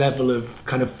kind of level of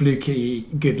kind of fluky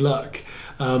good luck.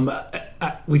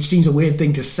 Which seems a weird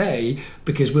thing to say,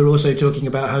 because we're also talking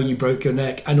about how you broke your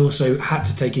neck and also had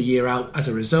to take a year out as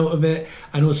a result of it,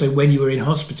 and also when you were in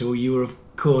hospital, you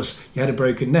had a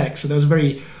broken neck, so there was a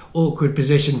very awkward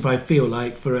position, I feel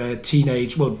like, for a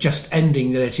teenage, well, just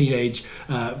ending their teenage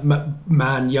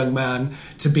young man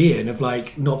to be in, of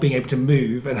like not being able to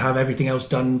move and have everything else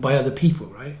done by other people,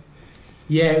 right?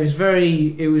 Yeah, it was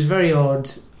very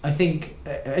odd. I think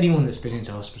anyone that's been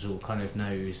into hospital kind of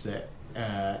knows that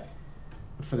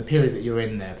for the period that you're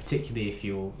in there, particularly if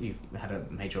you've had a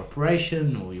major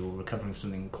operation or you're recovering from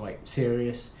something quite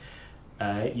serious,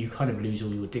 you kind of lose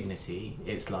all your dignity.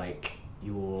 It's like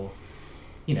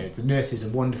the nurses are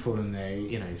wonderful, and they're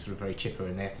sort of very chipper,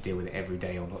 and they have to deal with it every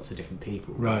day on lots of different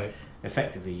people. Right.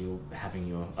 Effectively, you're having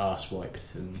your arse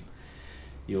wiped and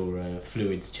your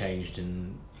fluids changed,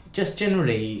 and just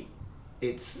generally,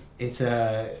 you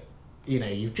spent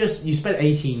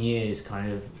 18 years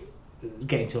kind of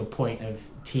getting to a point of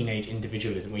teenage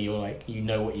individualism where you're like, you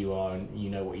know what you are and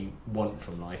you know what you want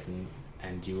from life,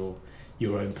 and you're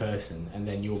your own person, and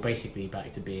then you're basically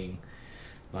back to being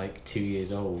like 2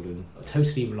 years old and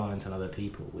totally reliant on other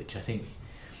people, which I think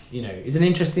is an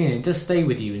interesting, and it does stay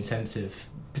with you in sense of,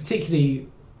 particularly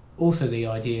also the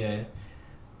idea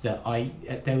that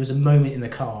there was a moment in the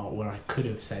car where I could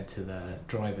have said to the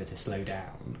driver to slow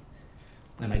down,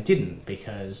 and I didn't,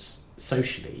 because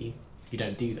socially you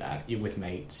don't do that. You're with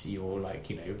mates, you're like,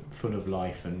 full of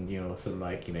life, and you're sort of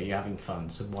like, you're having fun,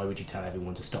 so why would you tell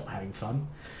everyone to stop having fun?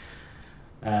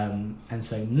 And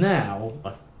so now,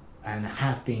 and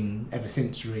have been ever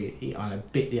since really, I'm a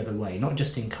bit the other way, not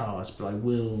just in cars, but I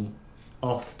will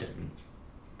often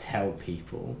tell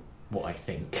people what I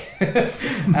think.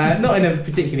 Not in a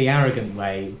particularly arrogant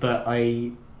way, but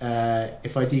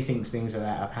if I do think things are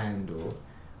out of hand, or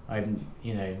I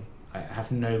have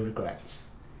no regrets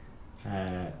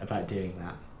about doing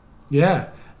that. Yeah,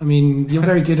 I mean, you're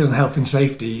very good on health and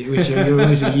safety, which you're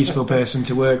always a useful person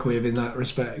to work with in that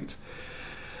respect.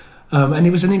 And it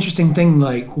was an interesting thing,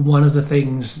 like one of the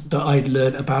things that I'd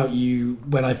learned about you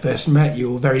when I first met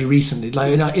you, or very recently,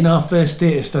 like in our first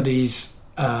theatre studies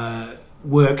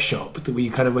workshop, that we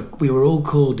were all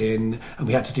called in and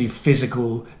we had to do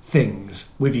physical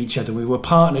things with each other. We were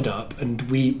partnered up, and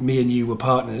me and you were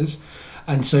partners.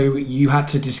 And so you had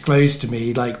to disclose to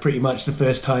me, like pretty much the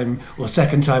first time or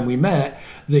second time we met,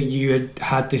 that you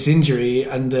had this injury,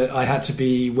 and that I had to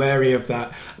be wary of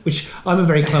that, which I'm a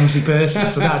very clumsy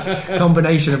person. So that's a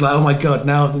combination of like, oh my God,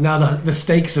 now the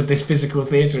stakes of this physical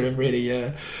theatre have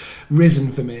really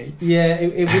risen for me. Yeah,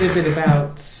 it would have been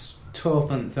about 12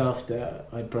 months after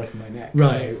I'd broken my neck.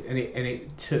 Right. So, and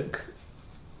it took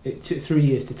 3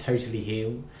 years to totally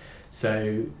heal.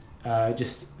 So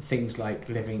just things like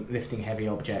lifting heavy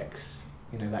objects,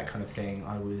 that kind of thing.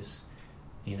 I was,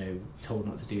 told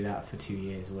not to do that for 2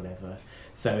 years or whatever.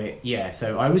 So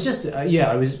so I was just,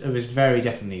 I was very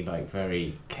definitely like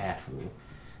very careful.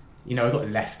 I got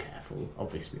less careful,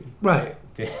 obviously. Right.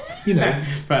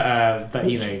 but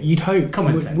you'd hope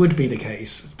common sense would be the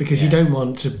case, because you don't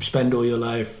want to spend all your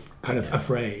life kind of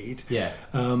afraid. Yeah.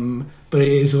 But it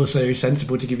is also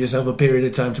sensible to give yourself a period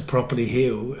of time to properly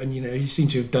heal. And, you seem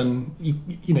to have done,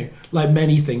 like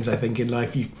many things, I think, in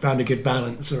life, you've found a good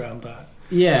balance around that.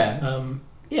 Yeah.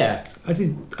 Yeah. I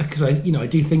do, because I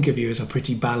do think of you as a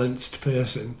pretty balanced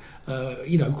person.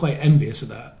 I'm quite envious of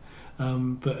that.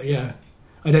 But yeah,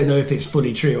 I don't know if it's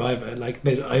fully true either. Like,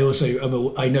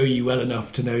 I know you well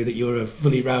enough to know that you're a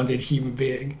fully rounded human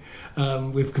being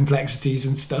with complexities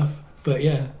and stuff. But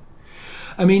yeah,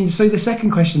 I mean, so the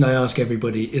second question I ask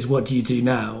everybody is, what do you do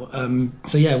now?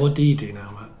 What do you do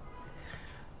now, Matt?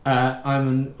 I'm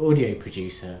an audio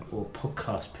producer or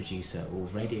podcast producer or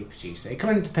radio producer. It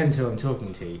kind of depends who I'm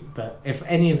talking to, but if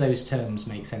any of those terms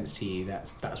make sense to you,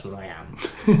 that's what I am.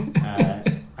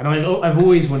 And I've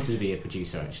always wanted to be a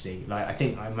producer, actually. Like, I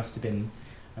think I must have been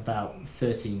about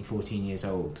 13, 14 years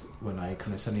old when I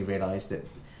kind of suddenly realised that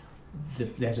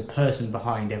there's a person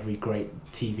behind every great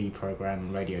TV programme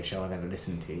and radio show I've ever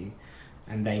listened to,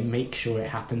 and they make sure it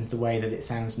happens the way that it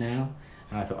sounds now.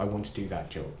 And I thought, I want to do that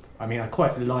job. I mean, I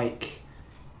quite like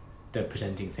the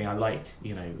presenting thing. I like,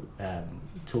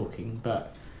 talking,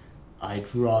 but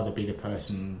I'd rather be the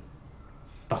person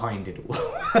behind it all.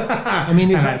 I mean,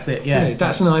 that's it. Yeah,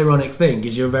 that's an ironic thing,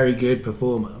 because you're a very good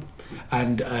performer,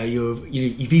 and you've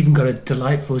even got a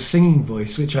delightful singing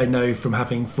voice, which I know from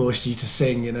having forced you to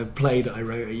sing in a play that I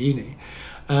wrote at uni.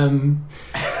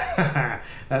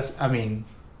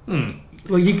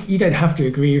 Well, you don't have to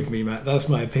agree with me, Matt. That's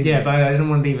my opinion. Yeah, but I didn't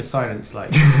want to leave a silence. Like,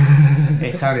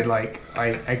 it sounded like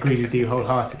I agreed with you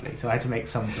wholeheartedly, so I had to make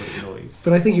some sort of noise.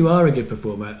 But I think you are a good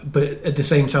performer. But at the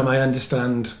same time, I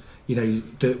understand,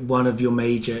 that one of your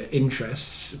major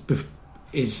interests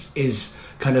is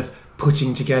kind of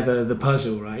putting together the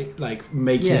puzzle, right? Like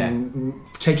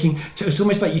taking. So it's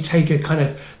almost like you take a kind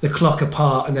of the clock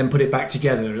apart and then put it back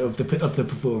together of the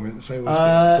performance,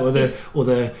 or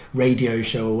the radio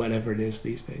show or whatever it is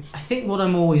these days. I think what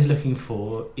I'm always looking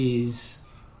for is,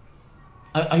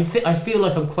 I feel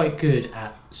like I'm quite good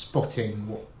at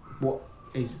spotting what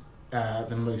is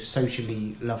the most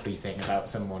socially lovely thing about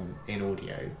someone in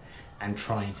audio, and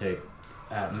trying to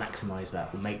maximise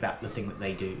that or make that the thing that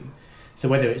they do. So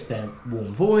whether it's their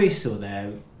warm voice or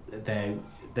they're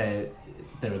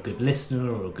a good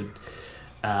listener or a good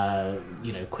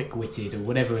quick-witted or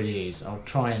whatever it is, I'll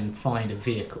try and find a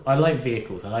vehicle. I like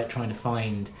vehicles. I like trying to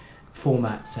find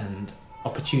formats and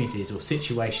opportunities or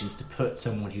situations to put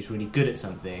someone who's really good at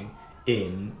something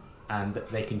in, and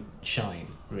that they can shine.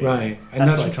 Really. Right, and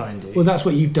that's what I try and do. Well, that's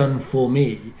what you've done for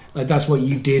me. Like, that's what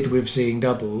you did with Seeing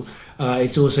Double.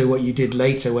 It's also what you did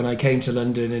later when I came to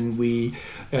London, and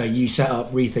you set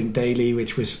up Rethink Daily,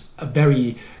 which was a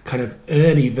very kind of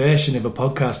early version of a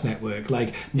podcast network,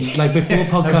 like before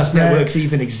podcast networks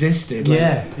even existed.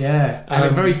 And a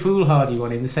very foolhardy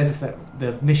one, in the sense that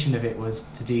the mission of it was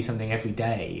to do something every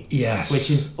day. Yes, which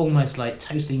is almost like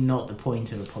totally not the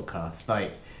point of a podcast.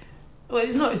 Like, well,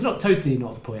 it's not totally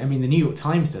not the point. I mean, the New York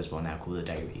Times does one now called The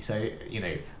Daily, so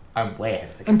I'm way ahead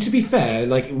of the game. And to be fair,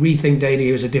 like, Rethink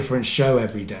Daily was a different show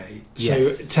every day.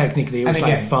 Yes. So technically it was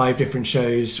like 5 different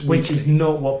shows weekly. Which is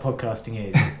not what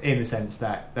podcasting is, in the sense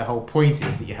that the whole point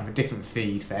is that you have a different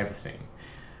feed for everything.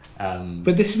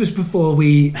 But this was before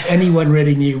anyone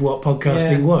really knew what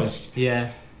podcasting was.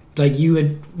 Yeah. Like,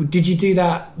 did you do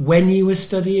that when you were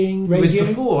studying radio? It was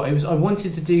before. I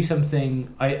wanted to do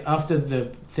something. After the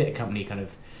theatre company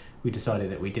we decided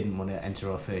that we didn't want to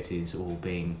enter our 30s all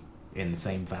being in the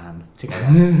same van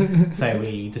together. So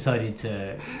we decided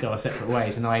to go our separate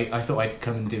ways, and I thought I'd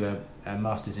come and do a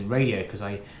master's in radio, because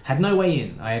I had no way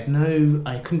in. I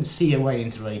couldn't see a way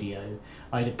into radio.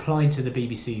 I'd applied to the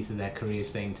BBC through their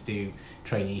careers thing to do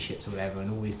traineeships or whatever, and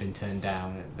always been turned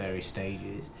down at various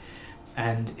stages.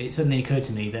 And it suddenly occurred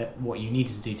to me that what you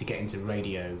needed to do to get into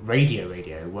radio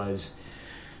was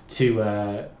to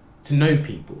know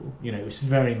people. It was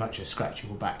very much a scratch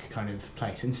your back kind of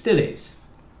place, and still is,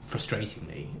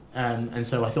 frustratingly. And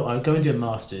so I thought I would go and do a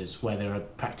master's where there are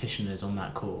practitioners on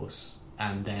that course,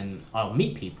 and then I'll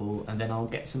meet people, and then I'll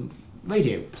get some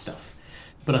radio stuff.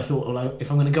 But I thought, well, if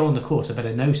I'm going to go on the course, I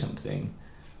better know something,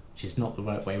 which is not the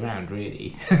right way around,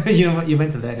 really. You're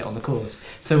meant to learn it on the course.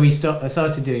 So I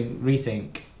started doing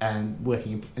Rethink and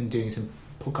working and doing some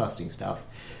podcasting stuff,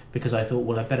 because I thought,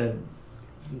 well, I better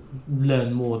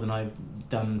learn more than I've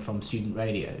done from student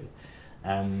radio.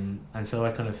 And so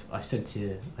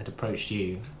I'd approached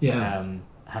you,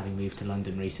 having moved to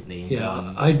London recently.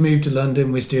 Yeah, I'd moved to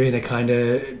London, was doing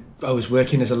I was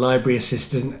working as a library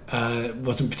assistant,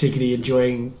 wasn't particularly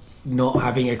enjoying not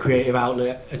having a creative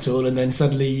outlet at all, and then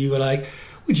suddenly you were like,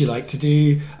 would you like to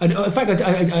do... And in fact,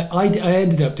 I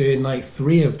ended up doing like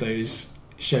 3 of those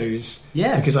shows.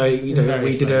 Yeah, because we did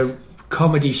ways. a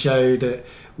comedy show that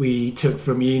we took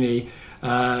from uni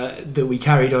that we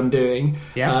carried on doing.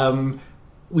 Yeah.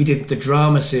 We did the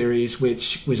drama series,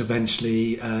 which was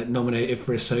eventually nominated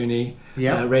for a Sony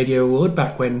Radio Award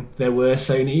back when there were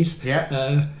Sonys.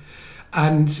 Yeah.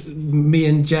 And me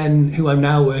and Jen, who I'm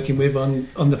now working with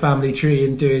on the Family Tree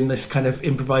and doing this kind of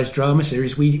improvised drama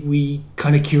series, we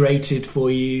kind of curated for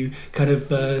you kind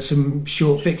of some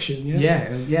short fiction. Yeah,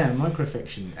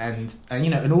 microfiction, and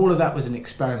and all of that was an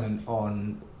experiment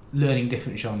on learning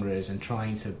different genres and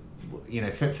trying to,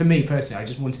 for me personally, I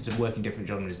just wanted to work in different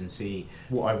genres and see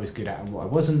what I was good at and what I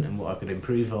wasn't, and what I could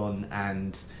improve on.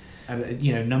 And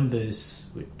Numbers,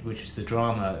 which was the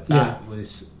drama, that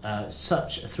was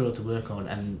such a thrill to work on.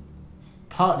 And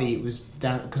partly it was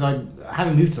down because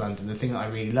having moved to London, the thing that I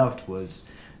really loved was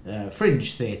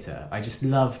fringe theatre. I just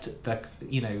loved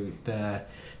the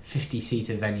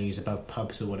 50-seater venues above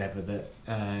pubs or whatever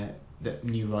that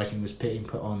New Writing was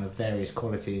put on of various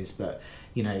qualities, but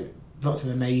lots of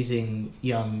amazing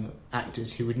young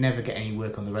actors who would never get any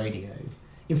work on the radio.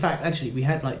 In fact, actually, we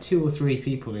had like 2 or 3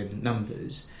 people in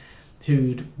Numbers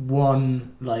who'd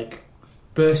won like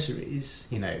bursaries,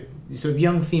 sort of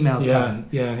young female talent.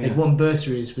 They'd won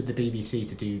bursaries with the BBC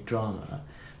to do drama,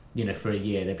 for a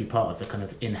year. They'd be part of the kind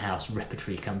of in-house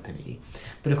repertory company.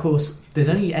 But of course, there's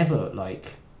only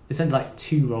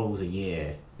 2 roles a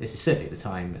year. This is certainly at the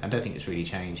time. I don't think it's really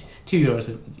changed. 2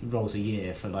 roles a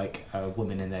year for like a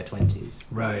woman in their 20s.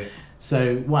 Right.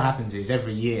 So what happens is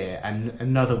every year, and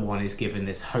another one is given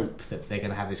this hope that they're going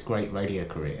to have this great radio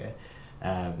career.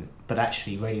 But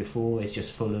actually, Radio 4 is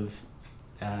just full of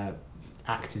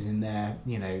actors in their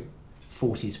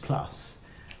 40s plus.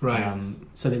 Right.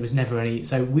 So there was never any.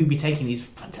 So we'd be taking these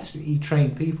fantastically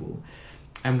trained people,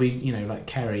 and we like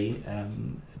Kerry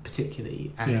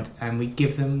particularly, and we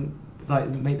give them.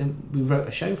 We wrote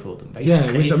a show for them,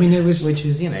 basically. Yeah, it was, which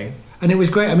was, and it was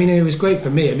great. I mean, it was great for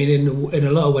me. I mean, in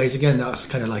a lot of ways, again, that's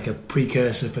kind of like a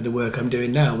precursor for the work I'm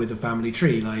doing now with the Family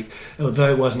Tree. Like,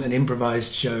 although it wasn't an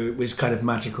improvised show, it was kind of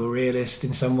magical realist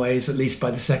in some ways, at least by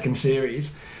the second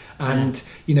series, and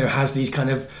has these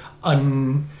kind of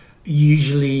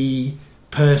unusually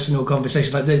personal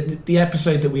conversations. Like the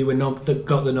episode that that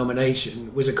got the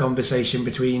nomination was a conversation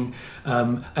between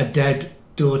a dead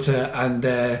daughter and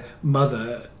their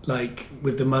mother, like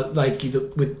with the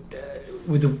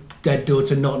with the dead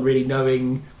daughter not really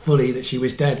knowing fully that she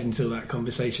was dead until that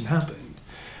conversation happened.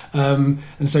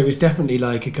 And so it was definitely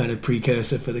like a kind of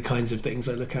precursor for the kinds of things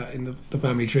I look at in the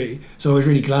Family Tree. So I was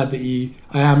really glad I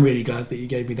am really glad that you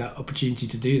gave me that opportunity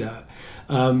to do that.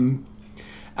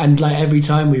 And like every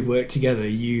time we've worked together,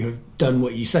 you have done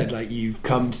what you said. Like you've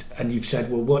come and you've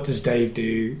said, well, what does Dave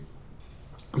do?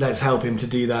 Let's help him to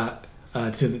do that.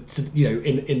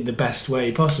 In the best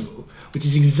way possible, which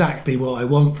is exactly what I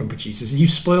want from producers. And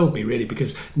you've spoiled me really,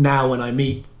 because now when I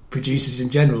meet producers in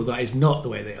general, that is not the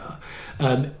way they are.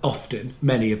 Often,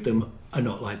 many of them are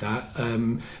not like that.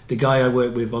 The guy I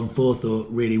worked with on Forethought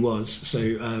really was,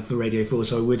 so for Radio 4.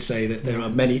 So I would say that there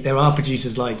are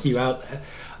producers like you out there.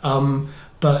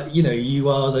 But you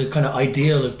are the kind of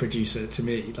ideal of producer to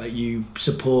me. Like you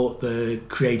support the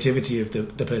creativity of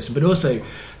the person, but also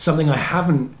something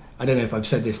I don't know if I've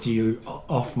said this to you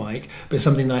off mic, but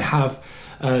something I have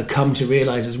come to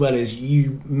realise as well is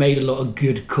you made a lot of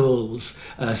good calls,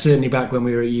 certainly back when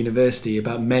we were at university,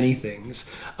 about many things,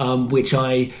 which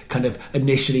I kind of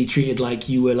initially treated like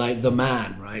you were like the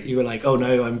man, right? You were like, oh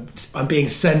no, I'm being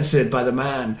censored by the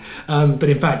man. But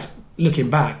in fact,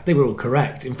 looking back, they were all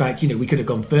correct. In fact, we could have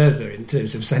gone further in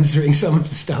terms of censoring some of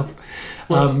the stuff.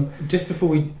 Well, just before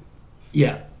we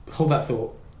hold that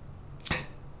thought,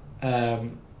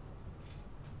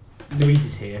 Louise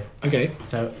is here. Okay.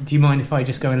 So, do you mind if I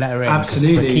just go and let her in?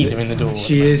 Absolutely. The keys are in the door.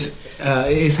 She is.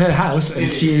 It is her house,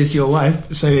 and she is your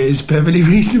wife, so it is perfectly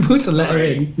reasonable to let her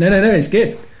in. No, it's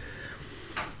good.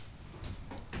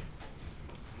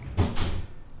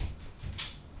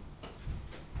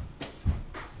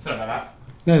 Sorry about that.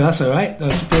 No, that's all right.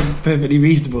 That's perfectly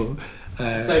reasonable.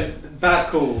 So, bad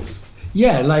calls.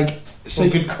 Yeah, like. Or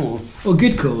good calls. Or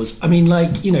good calls. I mean,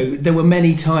 like, there were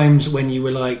many times when you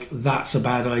were like, that's a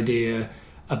bad idea,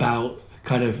 about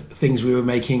kind of things we were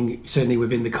making, certainly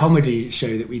within the comedy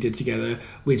show that we did together,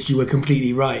 which you were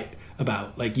completely right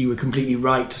about. Like, you were completely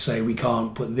right to say, we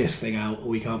can't put this thing out or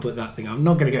we can't put that thing out. I'm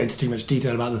not going to go into too much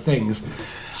detail about the things.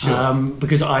 Sure.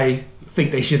 Because I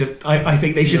think they should have. I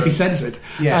think they should be censored.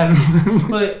 Yeah.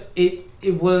 Well,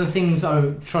 one of the things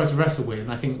I tried to wrestle with,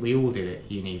 and I think we all did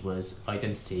at uni, was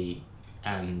identity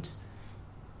and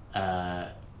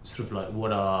sort of like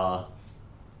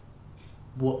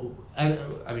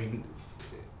I mean,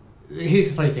 here's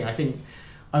the funny thing. I think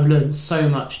I've learned so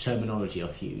much terminology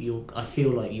off you. I feel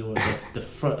like you're at the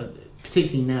front,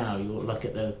 particularly now. You're like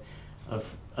at the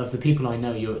of the people I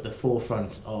know. You're at the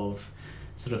forefront of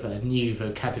sort of a new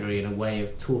vocabulary and a way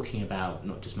of talking about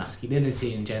not just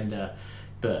masculinity and gender,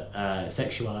 but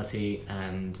sexuality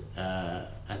and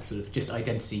sort of just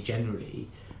identity generally,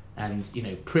 and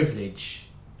privilege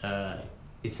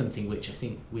is something which I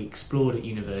think we explored at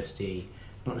university.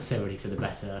 Not necessarily for the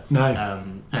better. No,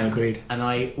 I agreed. And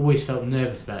I always felt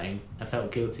nervous about it. I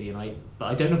felt guilty, but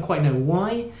I don't quite know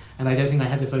why. And I don't think I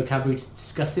had the vocabulary to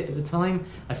discuss it at the time.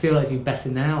 I feel I do better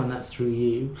now, and that's through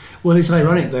you. Well, it's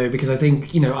ironic though, because I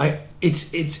think it's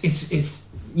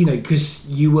because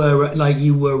you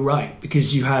were right,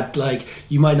 because you had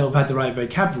you might not have had the right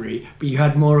vocabulary, but you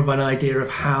had more of an idea of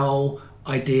how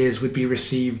ideas would be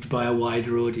received by a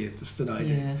wider audience than I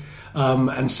did. Yeah.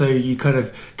 And so you kind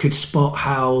of could spot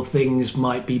how things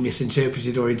might be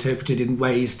misinterpreted or interpreted in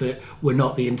ways that were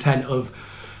not the intent of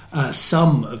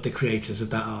some of the creators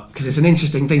of that art. Because it's an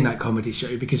interesting thing, that comedy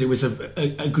show, because it was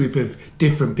a group of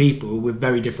different people with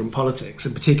very different politics,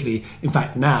 and particularly, in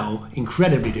fact, now,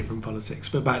 incredibly different politics.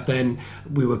 But back then,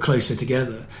 we were closer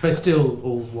together. But still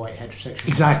all white heterosexual.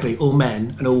 Exactly, all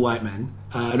men and all white men.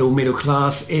 And all middle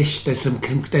class-ish. There's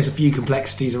a few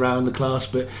complexities around the class,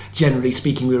 but generally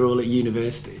speaking, we were all at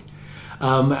university,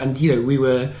 and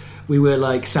we were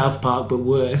like South Park, but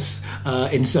worse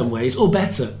in some ways, or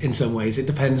better in some ways. It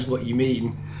depends what you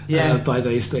mean by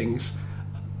those things.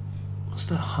 What's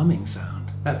that humming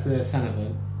sound? That's the sound of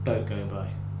a boat going by.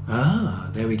 Ah,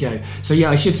 there we go. So yeah,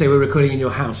 I should say we're recording in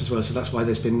your house as well, so that's why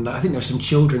there's been, I think there were some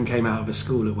children came out of a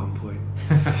school at one point.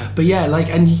 But yeah,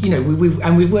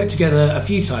 we've worked together a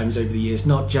few times over the years,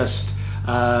 not just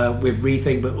with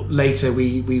Rethink, but later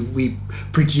we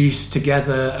produced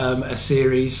together a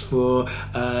series for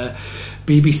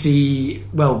BBC,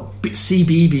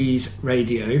 CBeebies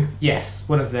Radio. Yes,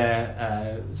 one of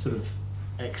their sort of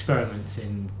experiments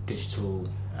in digital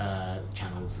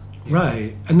channels.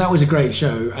 Right, and that was a great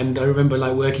show, and I remember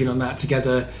working on that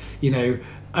together.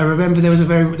 I remember there was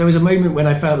a moment when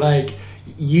I felt like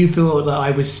you thought that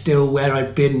I was still where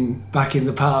I'd been back in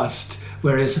the past,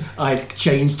 whereas I'd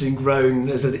changed and grown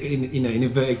as in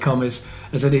inverted commas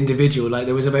as an individual.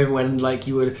 There was a moment when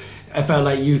I felt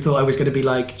like you thought I was going to be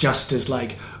just as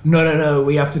no,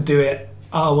 we have to do it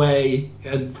our way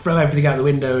and throw everything out the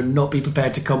window and not be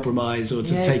prepared to compromise or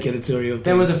to take editorial things.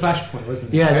 There was a flashpoint,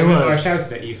 wasn't there? Yeah, there was. I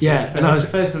shouted at you and I was the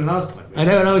first and last time. I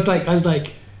know, and I was like,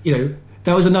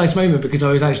 that was a nice moment, because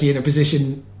I was actually in a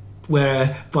position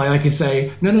whereby I could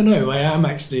say, no, I am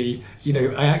actually,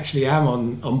 I actually am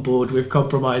on board with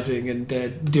compromising and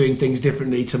doing things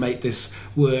differently to make this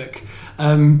work.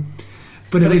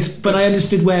 But I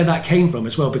understood where that came from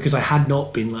as well, because I had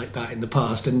not been like that in the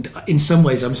past, and in some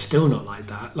ways I'm still not like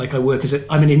that. I work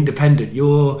I'm an independent.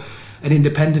 You're an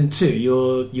independent too.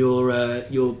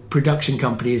 Your production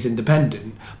company is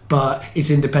independent, but it's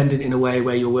independent in a way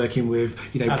where you're working with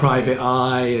Private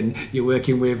Eye, and you're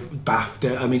working with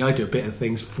BAFTA. I mean, I do a bit of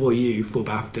things for you for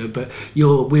BAFTA, but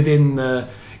you're within the.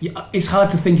 It's hard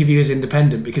to think of you as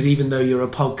independent, because even though you're a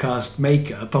podcast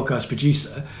maker, a podcast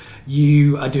producer,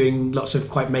 you are doing lots of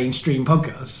quite mainstream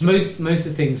podcasts. Most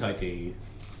of the things I do,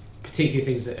 particularly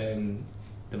things that earn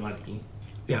the money,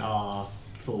 are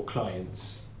for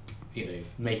clients,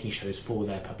 making shows for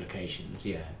their publications,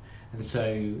 And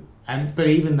so, but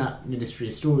even that Ministry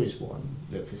of Stories one,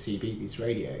 that for CBeebies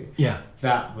Radio,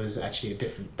 that was actually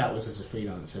that was as a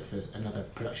freelancer for another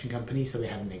production company, so we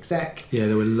had an exec. Yeah,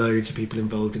 there were loads of people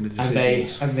involved in the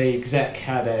decisions. And the exec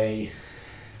had a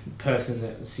person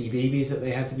at CBeebies that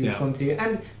they had to be respond to,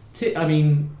 and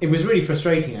it was really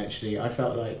frustrating actually. I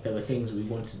felt like there were things we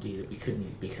wanted to do that we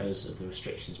couldn't because of the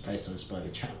restrictions placed on us by the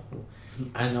channel,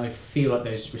 and I feel like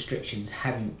those restrictions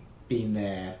hadn't been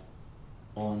there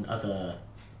on other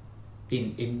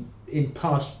in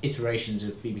past iterations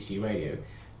of BBC Radio.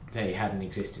 They hadn't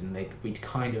existed, and we'd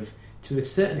kind of, to a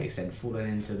certain extent, fallen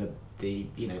into the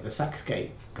Saxgate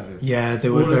kind of. Yeah, they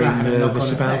were very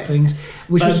nervous about things.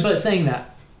 But saying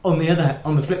that, on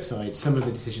the flip side, some of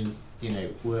the decisions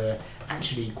were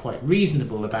actually quite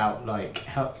reasonable about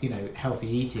healthy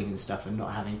eating and stuff, and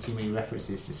not having too many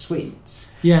references to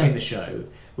sweets in the show,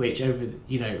 which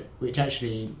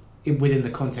actually within the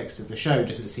context of the show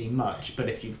doesn't seem much, but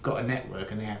if you've got a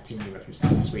network and they have too many references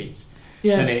to sweets,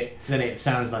 then it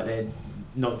sounds like they're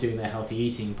not doing their healthy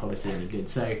eating policy any good.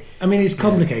 So I mean, it's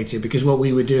complicated because what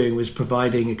we were doing was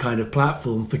providing a kind of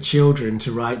platform for children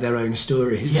to write their own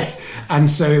stories. Yeah. And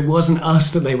so it wasn't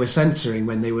us that they were censoring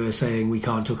when they were saying we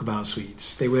can't talk about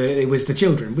sweets. It was the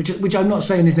children, which I'm not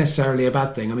saying is necessarily a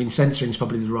bad thing. I mean, censoring is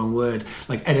probably the wrong word.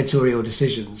 Like editorial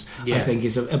decisions, I think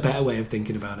is a better way of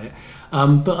thinking about it.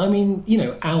 But I mean,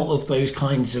 out of those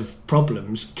kinds of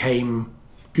problems came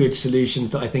good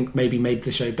solutions that I think maybe made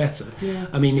the show better. Yeah.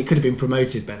 I mean, it could have been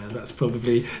promoted better. That's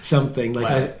probably something.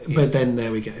 But then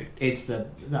there we go. That's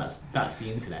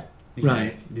the internet,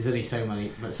 right? There's only so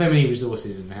many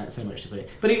resources and so much to put it.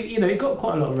 But it got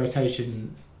quite a lot of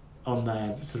rotation on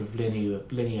their sort of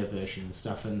linear version and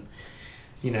stuff. And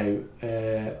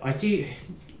I do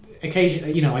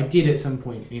occasionally, I did at some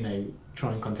point,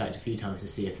 try and contact a few times to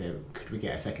see if could we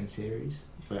get a second series,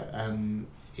 but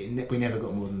we never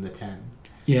got more than the 10.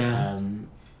 Yeah.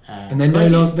 And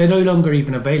they're no longer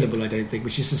even available, I don't think,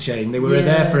 which is a shame. They were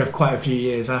there for quite a few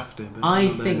years after. But I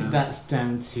think that's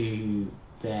down to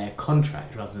their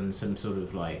contract rather than some sort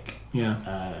of we can't.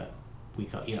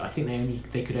 I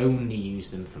think they could only use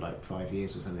them for like 5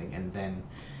 years or something, and then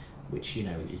which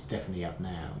is definitely up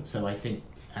now. So I think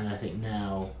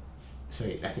now. So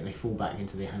I think they fall back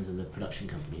into the hands of the production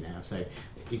company now. So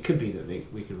it could be that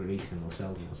we could release them or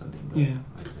sell them or something. But I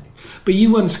don't know. But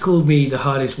you once called me the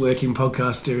hardest working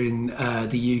podcaster in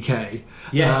the UK,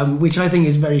 which I think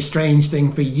is a very strange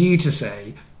thing for you to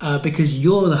say, because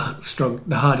you're the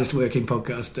hardest working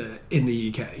podcaster in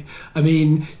the UK. I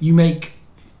mean, you make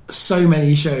so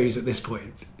many shows at this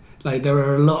point. Like there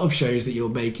are a lot of shows that you're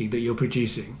making, that you're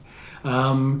producing,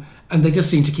 and they just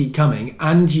seem to keep coming.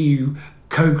 And you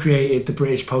co-created the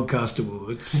British Podcast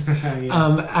Awards,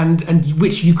 and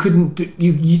which you couldn't,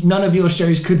 none of your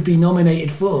shows could be nominated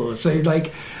for. So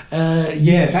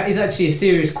that is actually a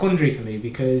serious quandary for me,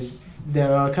 because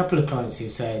there are a couple of clients who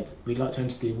said we'd like to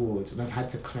enter the awards, and I've had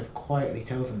to kind of quietly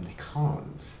tell them they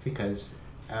can't, because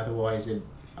otherwise it'd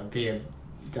be a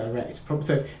direct problem.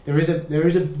 So there is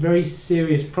a very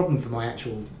serious problem for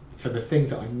the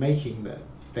things that I'm making, that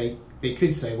they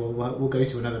could say, well, we'll go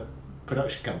to another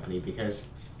production company because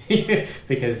we can't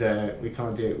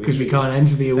do it because we can't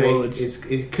enter the awards.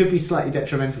 It could be slightly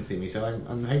detrimental to me, so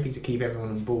I'm hoping to keep everyone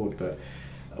on board, but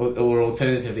or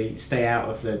alternatively stay out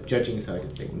of the judging side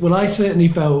of things. Well, I certainly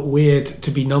felt weird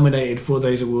to be nominated for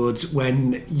those awards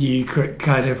when you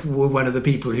kind of were one of the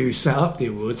people who set up the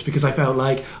awards, because I felt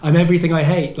like I'm everything I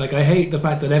hate. Like I hate the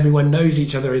fact that everyone knows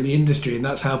each other in the industry, and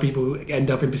that's how people end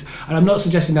up in. And I'm not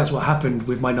suggesting that's what happened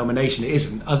with my nomination. It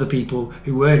isn't. Other people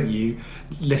who weren't you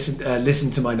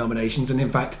listened to my nominations, and in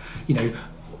fact,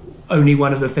 only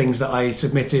one of the things that I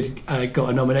submitted got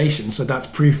a nomination, so that's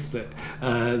proof that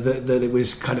that it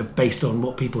was kind of based on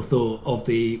what people thought of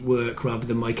the work rather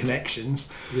than my connections.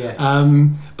 Yeah.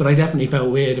 But I definitely felt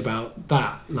weird about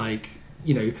that, and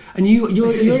you're in an interesting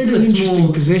position.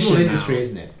 It's a small industry, now.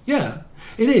 Isn't it? Yeah,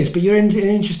 it is. But you're in an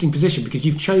interesting position because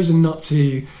you've chosen not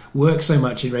to work so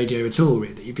much in radio at all,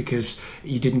 really, because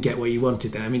you didn't get what you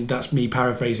wanted there. I mean, that's me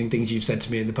paraphrasing things you've said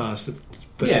to me in the past.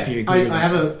 But if you agree with I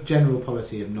have a general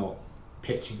policy of not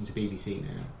pitching to BBC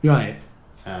now, right?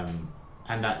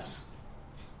 And that's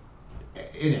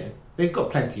they've got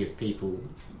plenty of people,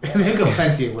 they've got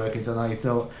plenty of workers, and I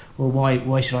thought, well,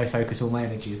 why should I focus all my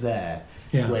energies there,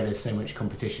 where there's so much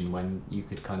competition, when you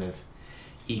could kind of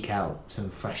eke out some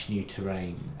fresh new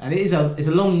terrain? And it's a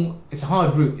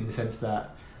hard route in the sense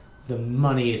that the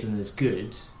money isn't as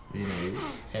good, in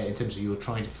terms of you're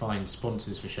trying to find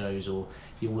sponsors for shows, or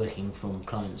you're working from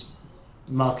clients'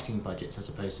 marketing budgets as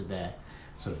opposed to their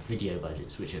sort of video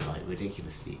budgets, which are like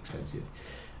ridiculously expensive.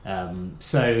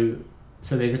 So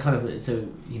there's a kind of it's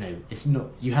not,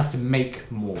 you have to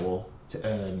make more to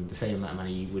earn the same amount of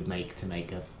money you would make to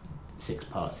make a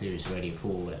 6-part series for Radio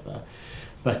 4 or whatever.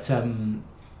 But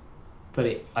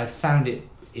I found it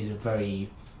to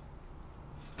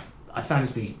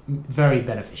be very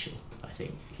beneficial. I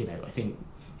think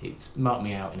it's marked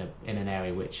me out in an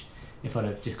area which, if I'd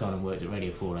have just gone and worked at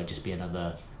Radio 4, I'd just be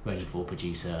another Radio 4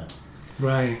 producer.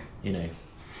 Right. I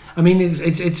mean,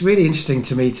 it's really interesting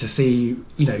to me to see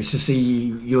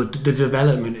the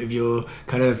development of your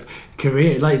kind of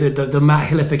career, like the Matt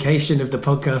Hillification of the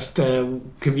podcast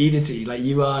community. Like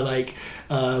you are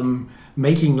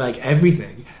making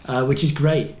everything, which is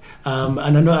great. And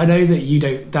I know that you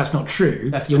don't. That's not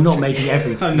true. You're not making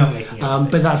everything. I'm not making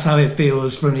everything. But that's how it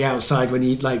feels from the outside when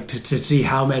you to see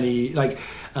how many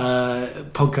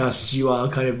podcasts you are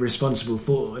kind of responsible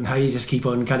for, and how you just keep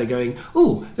on kind of going,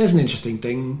 oh, there's an interesting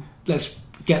thing let's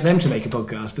get them to make a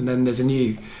podcast, and then there's a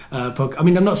new podcast. I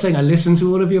mean, I'm not saying I listen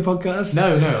to all of your podcasts.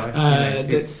 No.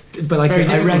 But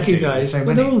I recognise, so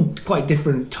but they're all quite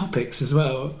different topics as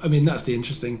well. I mean, that's the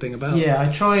interesting thing about. Yeah,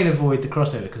 I try and avoid the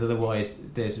crossover because otherwise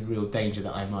there's a real danger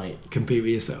that I might compete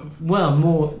with yourself. Well,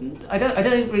 more. I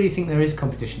don't really think there is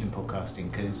competition in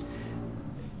podcasting because,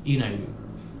 you know,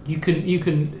 you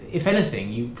can. If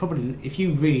anything, you probably, if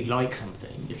you really like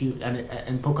something,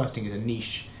 and podcasting is a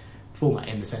niche format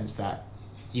in the sense that,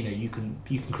 you know, you can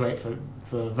create for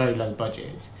a very low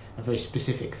budget a very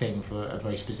specific thing for a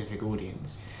very specific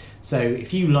audience. So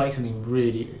if you like something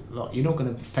really, you're not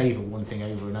going to favour one thing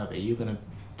over another. You're going to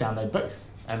download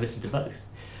both and listen to both.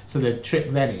 So the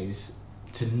trick then is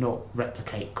to not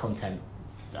replicate content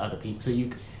that other people. So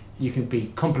you can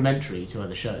be complementary to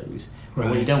other shows. But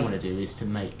what you don't want to do is to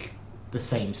make the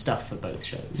same stuff for both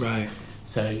shows. Right.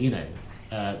 So, you know,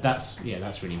 that's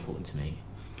really important to me.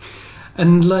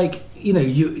 And like, you know,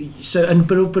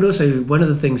 but also one of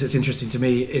the things that's interesting to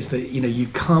me is that, you know,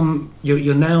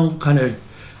 you're now kind of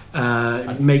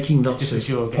making lots just of as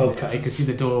you're podcasts. I can see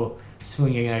the door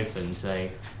swinging open, so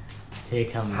here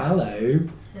comes Hello,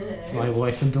 my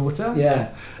wife and daughter.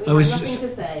 Yeah, I was nothing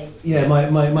to say. Yeah,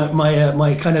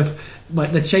 my kind of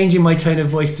the change in my tone of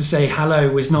voice to say hello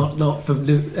was not for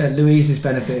Louise's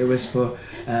benefit. It was for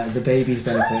the baby's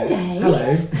benefit.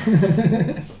 Hello.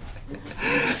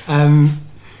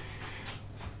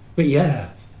 But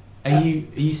yeah, are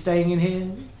you staying in here?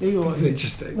 It's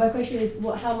interesting. My question is,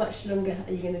 how much longer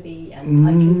are you going to be? And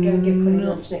I can go and give Connie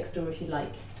lunch next door if you'd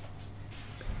like.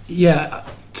 Yeah,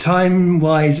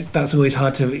 time-wise, that's always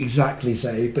hard to exactly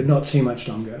say, but not too much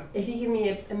longer. If you give me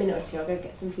a minute or two, I'll go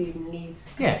get some food and leave.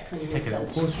 Yeah, take a little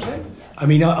pause for a second. I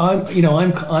mean,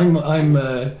 I'm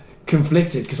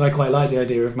conflicted because I quite like the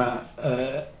idea of Matt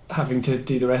having to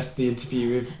do the rest of the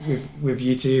interview with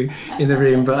you two in the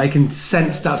room, but I can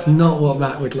sense that's not what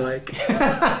Matt would like.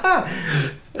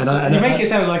 You make it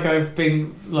sound like I've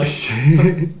been like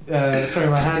throwing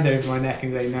my hand over my neck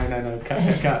and saying no,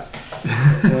 cut.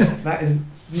 So that is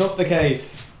not the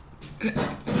case.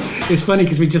 It's funny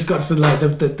because we just got to like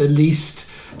the least.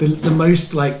 The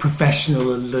most like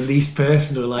professional and the least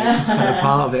personal like kind of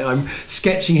part of it. I'm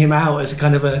sketching him out as a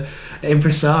kind of a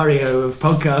impresario of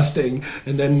podcasting,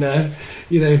 and then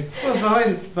you know. Well,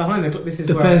 behind this is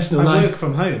the where personal I life. work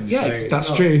from home. Yeah, so that's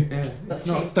not, true. Yeah, that's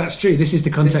not. That's true. This is the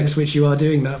context which you are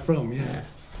doing that from. Yeah.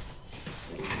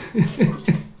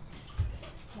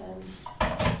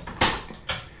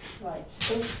 Right.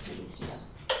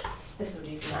 This will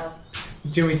do for now.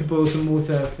 Do you want me to boil some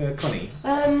water for Connie?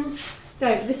 No,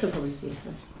 this will probably do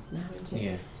for now, won't it?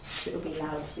 Yeah. It'll be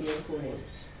loud for your recording.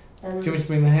 Do you want me to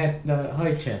bring the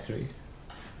high chair through?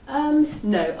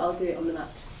 No, I'll do it on the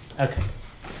map. Okay.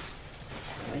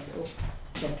 Otherwise it'll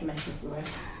make a mess everywhere.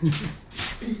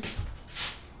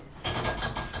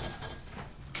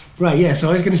 Right. Yeah. So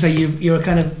I was going to say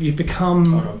you've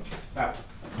become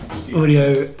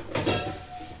audio.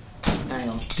 Hang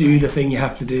on. Do the thing you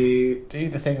have to do. Do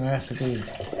the thing I have to do.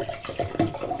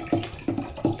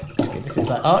 This is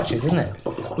like Archers, isn't it?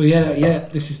 Well, yeah.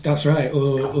 That's right.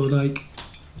 Or like,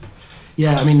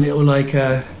 yeah. I mean, or like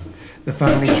the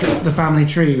family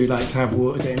tree. We like to have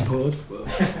water getting poured.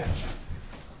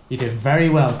 You're doing very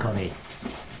well, Connie.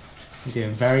 You're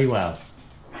doing very well.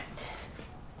 Right.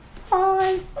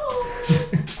 Bye.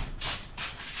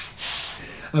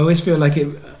 I always feel like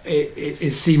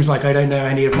it seems like I don't know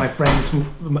any of my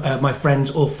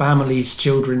friends or family's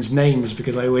children's names,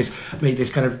 because I always make this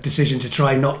kind of decision to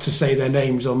try not to say their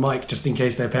names on mic, just in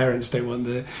case their parents don't want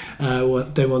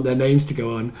their names to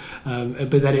go on.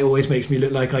 But then it always makes me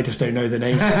look like I just don't know the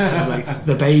name. I'm like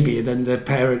the baby, and then the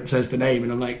parent says the name,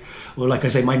 and I'm like, or like I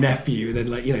say my nephew, and then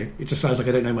like, you know, it just sounds like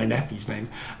I don't know my nephew's name.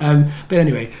 But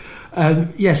anyway.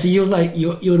 Yeah, so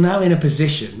you're now in a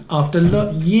position after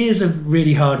years of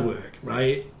really hard work,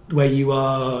 right, where you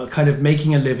are kind of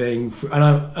making a living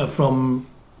from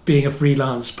being a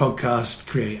freelance podcast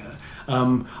creator.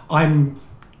 I'm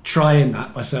trying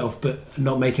that myself, but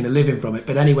not making a living from it.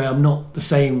 But anyway, I'm not the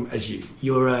same as you.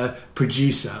 You're a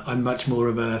producer. I'm much more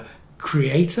of a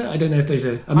creator. I don't know if there's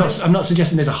I'm not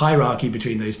suggesting there's a hierarchy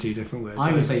between those two different words.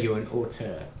 I would say you're an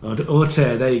auteur.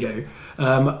 Auteur, there you go.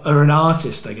 Or an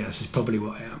artist, I guess, is probably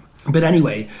what I am. But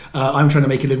anyway, I'm trying to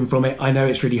make a living from it. I know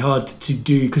it's really hard to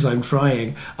do because I'm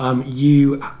trying.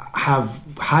 You have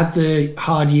had the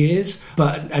hard years,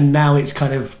 and now it's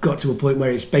kind of got to a point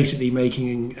where it's basically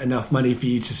making enough money for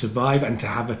you to survive and to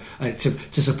have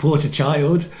to support a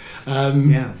child.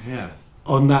 Yeah.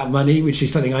 On that money, which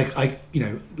is something I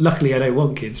luckily I don't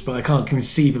want kids, but I can't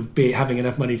conceive of having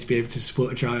enough money to be able to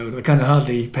support a child. I kind of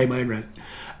hardly pay my own rent.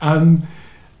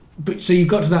 but so you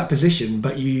got to that position,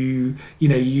 but you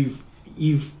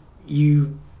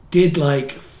did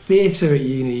like theatre at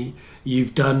uni.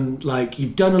 You've done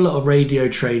a lot of radio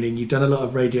training. You've done a lot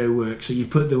of radio work. So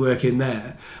you've put the work in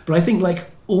there. But I think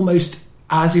like almost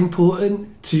as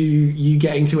important to you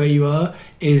getting to where you are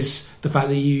is the fact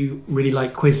that you really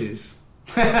like quizzes.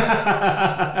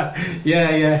 yeah.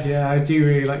 I do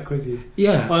really like quizzes.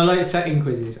 Yeah. Well, I like setting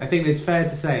quizzes. I think it's fair to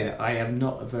say that I am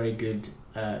not a very good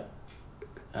sort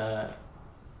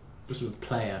of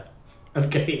player of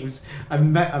games. I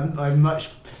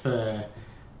much prefer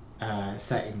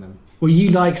setting them. Well,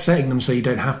 you like setting them so you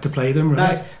don't have to play them,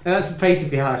 right? That's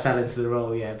basically how I fell into the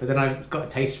role, yeah. But then I got a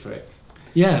taste for it.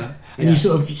 Yeah. And you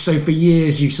so for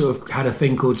years you sort of had a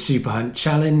thing called Super Hunt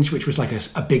Challenge, which was like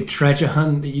a big treasure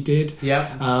hunt that you did.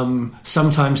 Yeah.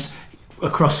 Sometimes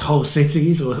across whole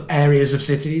cities or areas of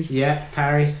cities. Yeah,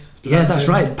 Paris. Yeah, London. That's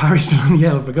right. Paris.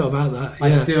 Yeah, I forgot about that.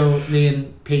 Yeah. Me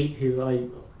and Pete, who I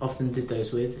often did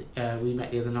those with, we met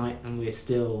the other night and we're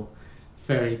still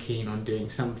very keen on doing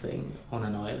something on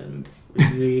an island. We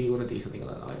really want to do something on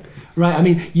an island. Right, I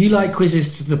mean, you like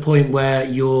quizzes to the point where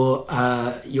your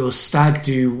stag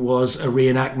do was a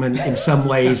reenactment in some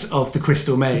ways of the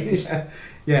Crystal Maze.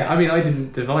 Yeah, I mean, I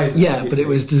didn't devise it. Yeah, obviously. but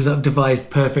it was devised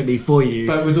perfectly for you.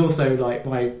 But it was also like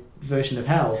my version of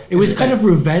hell. It was kind of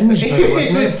revenge, though,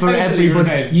 wasn't it? For totally everybody.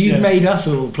 Revenge, You've made us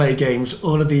all play games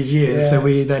all of these years, so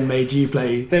we then made you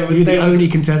play. You're the only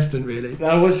contestant, really.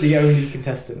 I was the only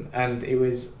contestant, and it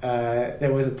was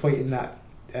there was a point in that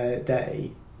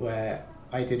day where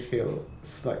I did feel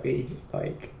slightly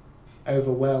like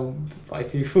overwhelmed by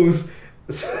people's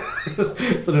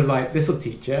sort of like, this'll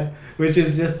teach you, which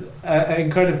is just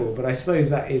incredible. But I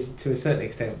suppose that is to a certain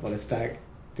extent what a stag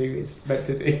do is meant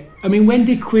to do. I mean, when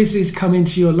did quizzes come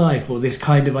into your life, or this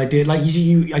kind of idea? Like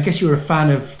you I guess you were a fan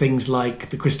of things like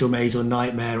the Crystal Maze or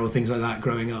Nightmare or things like that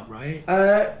growing up, right?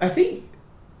 I think,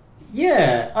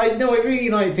 yeah. I really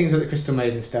like things like the Crystal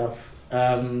Maze and stuff.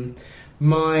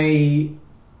 My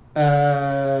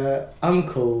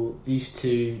uncle used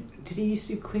to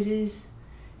do quizzes?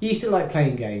 He used to like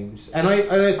playing games, and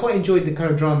I quite enjoyed the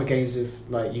kind of drama games of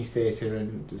like youth theatre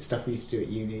and the stuff we used to do at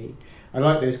uni. I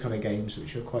like those kind of games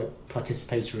which were quite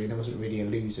participatory, and I wasn't really a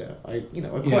loser. I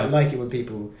quite like it when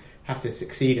people have to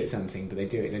succeed at something, but they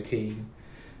do it in a team.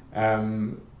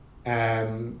 But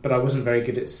I wasn't very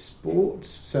good at sport,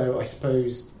 so I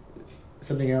suppose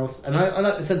something else. And I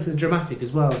like the sense of the dramatic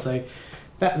as well, so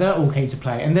that all came to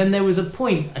play. And then there was a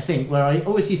point, I think, where I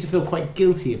always used to feel quite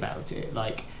guilty about it.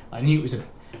 Like I knew that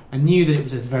it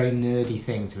was a very nerdy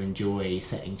thing to enjoy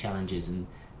setting challenges, and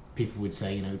people would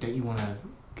say, don't you want to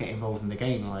get involved in the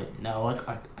game? I'm like, no,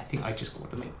 I think I just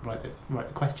want to write the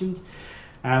questions.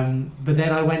 But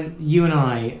then you and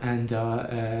I and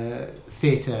our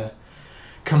theatre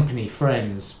company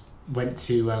friends went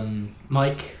to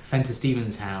Mike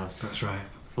Fenter-Stevens' house. That's right.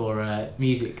 For a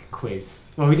music quiz.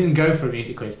 Well, we didn't go for a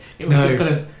music quiz. It was just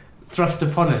kind of thrust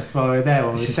upon us while we were there,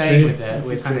 while we were staying with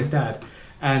Hannah's dad.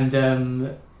 And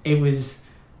it wasn't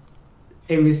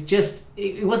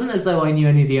as though I knew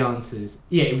any of the answers.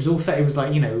 Yeah, it was also, it was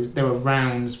like, there were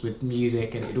rounds with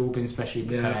music and it had all been specially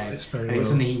prepared. Yeah, it's very and it was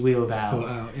something he wheeled out. Thought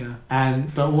out, yeah.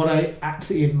 But what I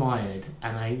absolutely admired,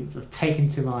 and I've taken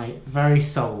to my very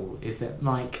soul, is that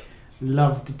Mike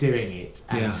loved doing it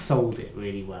and sold it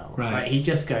really well. Right. Like, he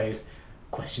just goes,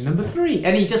 question number 3.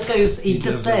 And he just goes, he's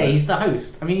just there, he's the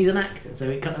host. I mean, he's an actor, so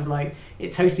it kind of like,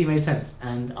 it totally made sense.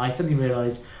 And I suddenly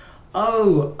realised,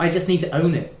 I just need to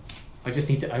own it. I just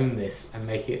need to own this and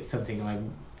make it something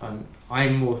I'm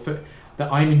more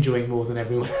that I'm enjoying more than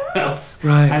everyone else.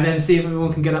 Right. And then see if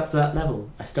everyone can get up to that level.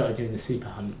 I started doing the Super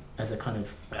Hunt as a kind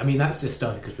of, I mean, that's just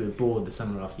started because we were bored the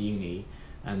summer after uni,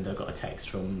 and I got a text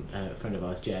from a friend of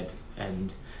ours, Jed,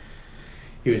 and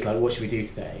he was like, what should we do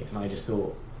today? And I just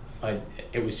thought,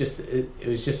 it was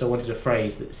just I wanted a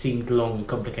phrase that seemed long and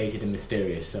complicated and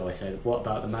mysterious, so I said, what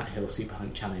about the Matt Hill Super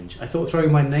Hunt Challenge? I thought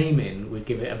throwing my name in would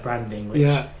give it a branding which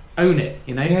own it,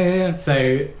 Yeah.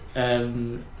 So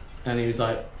and he was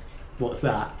like, what's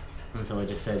that? And so I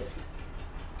just said,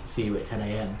 see you at 10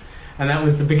 a.m. And that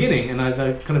was the beginning, and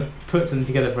I kind of put something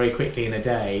together very quickly in a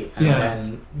day,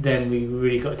 and then we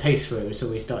really got a taste for it, so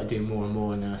we started doing more and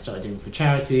more, and then I started doing it for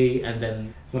charity. And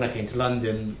then when I came to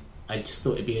London, I just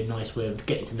thought it'd be a nice way of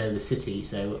getting to know the city,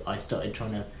 so I started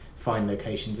trying to find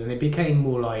locations, and it became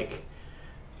more like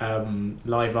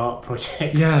live art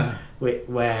projects,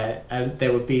 where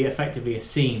there would be effectively a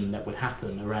scene that would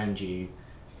happen around you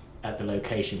at the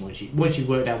location. Once you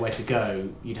worked out where to go,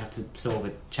 you'd have to solve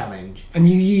a challenge. And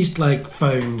you used like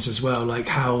phones as well, like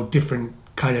how different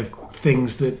kind of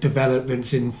things that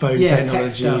developments in phone tech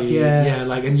technology, stuff,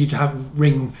 like, and you'd have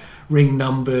ring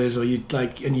numbers, or you'd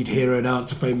hear an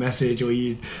answer phone message, or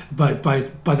by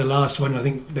the last one, I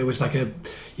think there was like you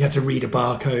had to read a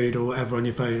barcode or whatever on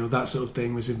your phone, or that sort of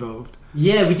thing was involved.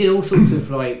 Yeah, we did all sorts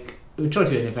of we tried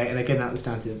to innovate, and again that was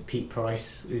down to Pete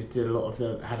Price, who did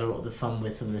had a lot of the fun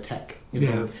with some of the tech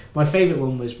involved. My favourite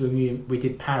one was when we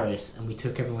did Paris, and we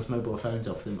took everyone's mobile phones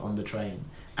off them on the train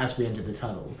as we entered the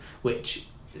tunnel, which,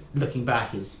 looking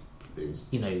back, is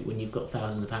when you've got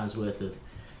thousands of pounds worth of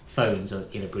phones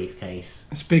in a briefcase.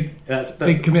 It's big. That's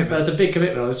big commitment. That's a big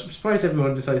commitment. I was surprised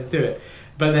everyone decided to do it.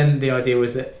 But then the idea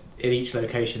was that in each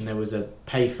location there was a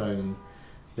payphone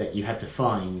that you had to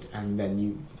find, and then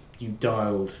you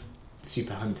dialed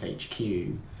Super Hunt HQ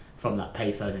from that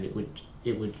payphone, and it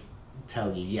would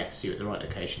tell you, yes, you're at the right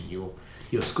location. Your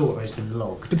score has been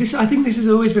logged. But I think this has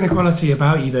always been a quality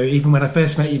about you, though, even when I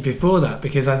first met you before that,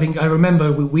 because I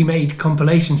remember we made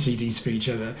compilation CDs for each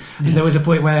other, and there was a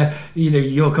point where,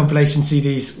 your compilation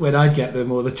CDs, when I'd get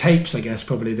them, or the tapes, I guess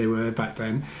probably they were back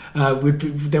then,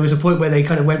 there was a point where they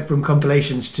kind of went from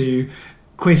compilations to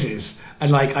quizzes,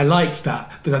 and I liked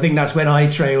that, but I think that's when I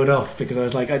trailed off, because I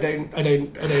was like, I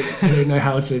don't know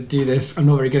how to do this. I'm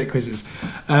not very good at quizzes.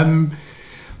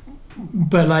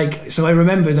 But so I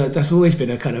remember that's always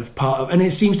been a kind of part of, and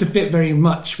it seems to fit very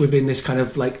much within this kind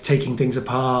of taking things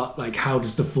apart, how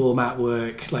does the format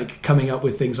work, coming up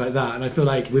with things like that. And I feel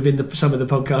like within some of the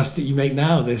podcasts that you make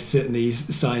now, there's certainly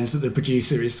signs that the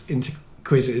producer is into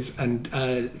quizzes and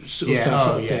sort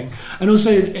of thing. And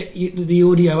also the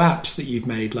audio apps that you've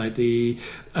made, like the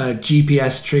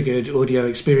GPS triggered audio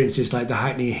experiences, like the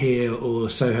Hackney Here or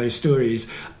Soho Stories,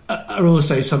 are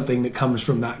also something that comes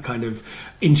from that kind of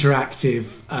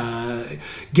interactive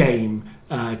game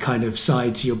kind of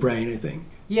side to your brain, I think.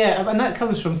 Yeah, and that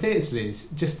comes from Theatres Liz,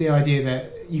 just the idea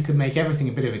that you can make everything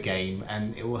a bit of a game,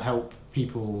 and it will help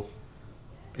people.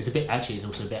 It's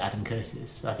also a bit Adam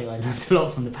Curtis. I think I learned a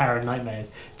lot from the Power of Nightmares.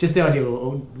 Just the idea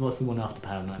of what's the one after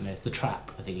Power of Nightmares? The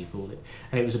Trap, I think he called it.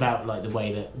 And it was about the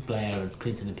way that Blair and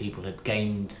Clinton and people had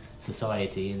gamed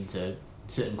society into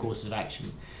certain courses of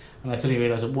action. And I suddenly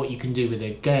realised that what you can do with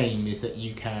a game is that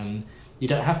you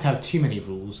don't have to have too many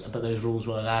rules, but those rules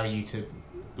will allow you to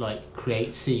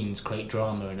create scenes, create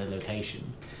drama in a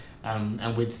location.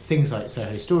 And with things like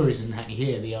Soho Stories and Hackney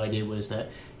Here, the idea was that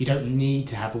you don't need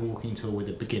to have a walking tour with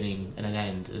a beginning and an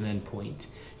end point.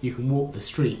 You can walk the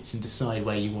streets and decide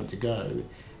where you want to go,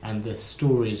 and the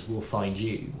stories will find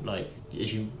you.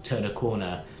 As you turn a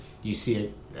corner, you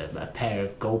see a pair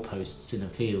of goalposts in a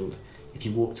field. If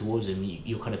you walk towards them,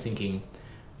 you're kind of thinking,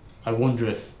 I wonder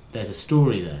if there's a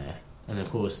story there. And of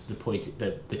course,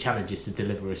 the challenge is to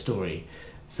deliver a story.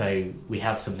 So we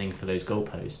have something for those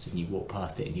goalposts, and you walk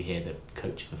past it and you hear the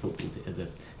coach of the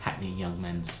Hackney Young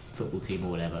Men's football team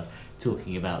or whatever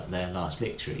talking about their last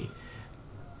victory.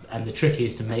 And the trick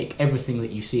is to make everything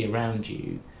that you see around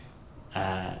you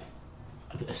a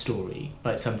story,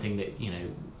 something that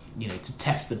to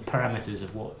test the parameters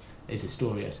of what is a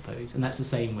story, I suppose. And that's the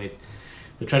same with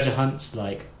the treasure hunts.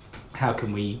 How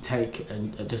can we take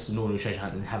just an ordinary treasure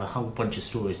hunt and have a whole bunch of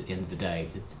stories at the end of the day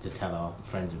to tell our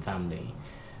friends and family?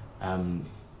 Can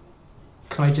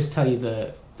I just tell you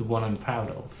the one I'm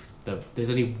proud of? There's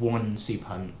only one Super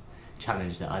Hunt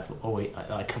challenge that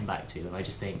I come back to, and I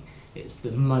just think it's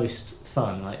the most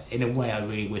fun. In a way, I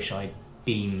really wish I'd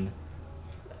been.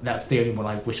 That's the only one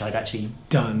I wish I'd actually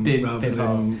done rather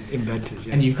than invented.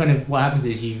 Yeah. And you kind of, what happens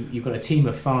is you've got a team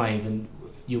of 5, and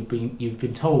you've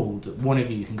been told that one of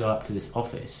you can go up to this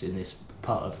office in this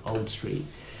part of Old Street,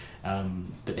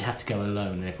 but they have to go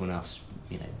alone, and everyone else,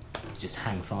 just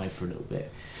hang 5 for a little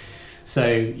bit. So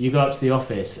you go up to the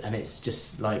office, and it's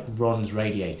just Ron's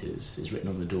Radiators is written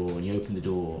on the door, and you open the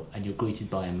door, and you're greeted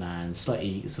by a man,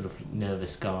 slightly sort of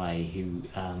nervous guy who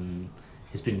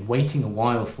has been waiting a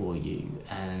while for you,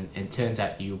 and it turns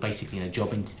out you're basically in a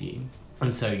job interview.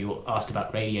 And so you're asked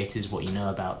about radiators, what you know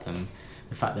about them,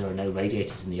 the fact there are no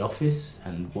radiators in the office,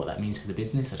 and what that means for the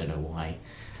business. I don't know why.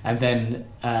 And then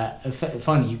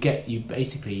finally you get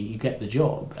the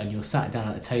job, and you're sat down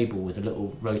at a table with a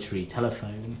little rotary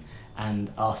telephone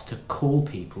and asked to call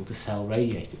people to sell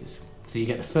radiators. So you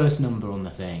get the first number on the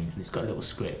thing, and it's got a little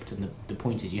script, and the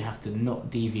point is you have to not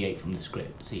deviate from the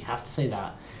script. So you have to say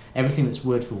that, everything that's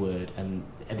word for word, and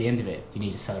at the end of it, you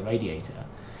need to sell a radiator.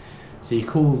 So you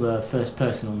call the first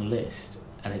person on the list,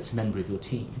 and it's a member of your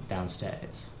team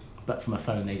downstairs, but from a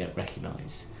phone they don't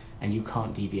recognise, and you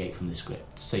can't deviate from the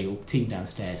script. So your team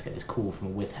downstairs get this call from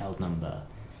a withheld number,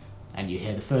 and you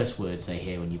hear the first words they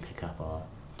hear when you pick up are,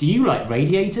 "Do you like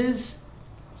radiators?"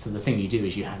 So the thing you do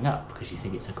is you hang up because you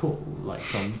think it's a call,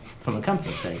 from a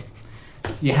company. So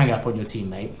you hang up on your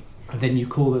teammate, and then you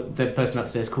call the person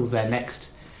upstairs calls their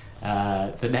next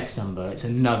the next number. It's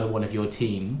another one of your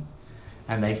team,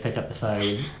 and they pick up the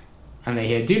phone and they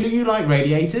hear, "Do you like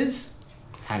radiators?"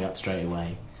 Hang up straight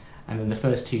away. And then the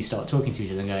first two start talking to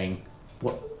each other and going,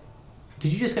 "What?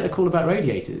 Did you just get a call about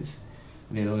radiators?"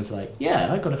 And the other one's like,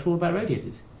 "Yeah, I got a call about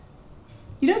radiators."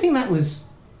 You don't think that was...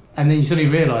 And then you suddenly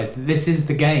realise that this is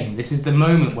the game. This is the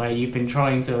moment where you've been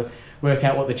trying to work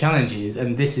out what the challenge is,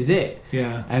 and this is it.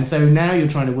 Yeah. And so now you're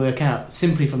trying to work out,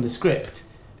 simply from the script,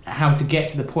 how to get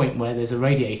to the point where there's a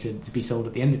radiator to be sold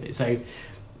at the end of it. So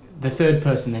the third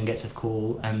person then gets a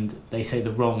call and they say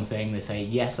the wrong thing. They say,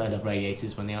 "Yes, I love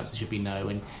radiators," when the answer should be no.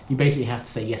 And you basically have to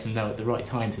say yes and no at the right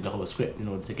time through the whole script in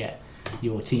order to get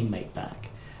your teammate back.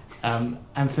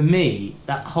 And for me,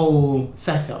 that whole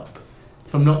setup,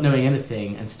 from not knowing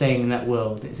anything and staying in that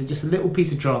world, it's just a little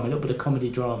piece of drama, a little bit of comedy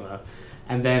drama,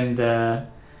 and then the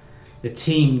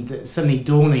team that suddenly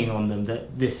dawning on them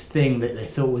that this thing that they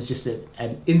thought was just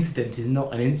an incident is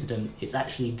not an incident. It's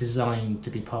actually designed to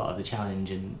be part of the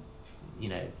challenge, and you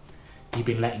know, you've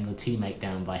been letting your teammate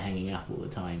down by hanging up all the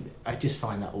time. I just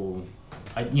find that all,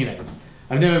 I've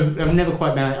never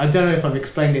quite been. I don't know if I've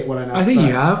explained it well enough. I think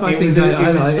you have. It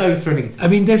was so thrilling. I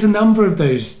mean, there's a number of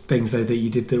those things though that you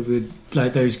did that would,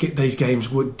 like, those games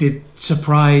did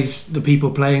surprise the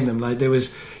people playing them. Like, there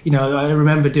was, I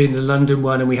remember doing the London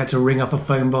one, and we had to ring up a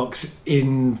phone box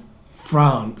in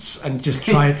France and just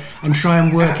try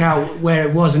and work out where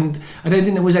it was, and I don't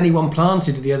think there was anyone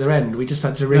planted at the other end. We just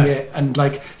had to ring it and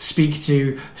speak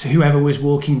to whoever was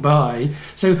walking by.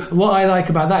 So what I like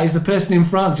about that is the person in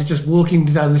France is just walking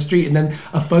down the street, and then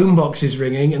a phone box is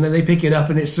ringing, and then they pick it up,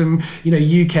 and it's some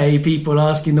UK people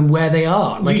asking them where they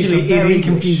are. Like, usually it's very in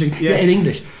confusing. Yeah, in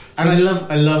English. And I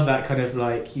love that kind of,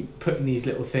 like, you putting these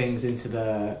little things into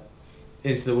the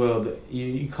world that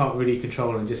you can't really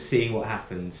control, and just seeing what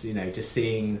happens, just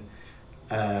seeing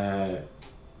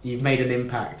you've made an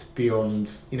impact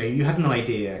beyond, you had an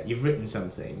idea, you've written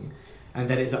something, and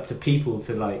then it's up to people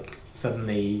to, like,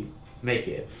 suddenly make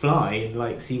it fly and,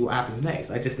 like, see what happens next.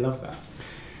 I just love that.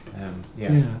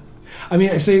 Yeah. I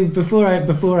mean, so before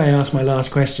I ask my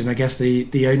last question, I guess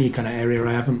the only kind of area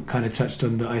I haven't kind of touched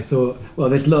on that I thought, well,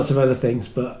 there's lots of other things,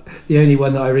 but the only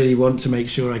one that I really want to make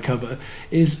sure I cover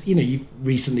is, you've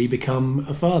recently become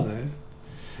a father.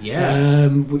 Yeah.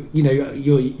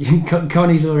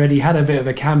 Connie's already had a bit of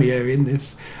a cameo in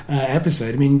this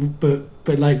episode. I mean,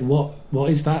 but like, what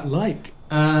is that like?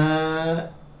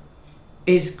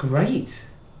 It's great.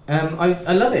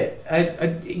 I love it.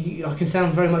 I can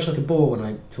sound very much like a bore when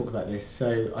I talk about this,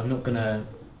 so I'm not gonna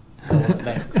go on at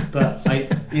length. But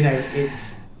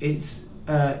it's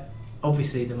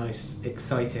obviously the most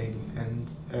exciting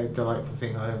and delightful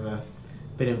thing I've ever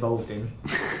been involved in.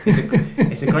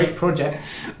 It's a great project,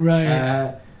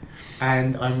 right?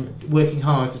 And I'm working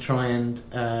hard to try and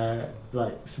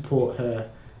support her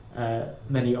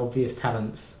many obvious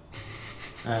talents.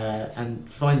 And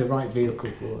find the right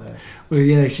vehicle for her. Well,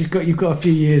 yeah, you've got a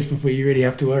few years before you really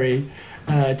have to worry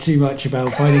too much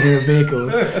about finding her a vehicle.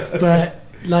 But,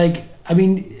 like, I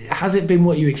mean, has it been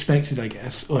what you expected, I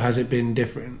guess, or has it been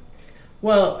different?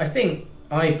 Well, I think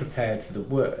I prepared for the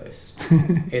worst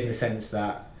in the sense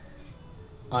that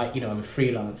I'm a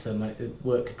freelancer. My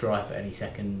work could dry up at any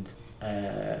second.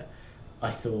 I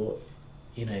thought,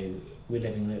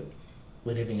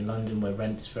 we're living in London where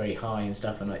rent's very high and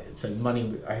stuff, and so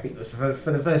money, I think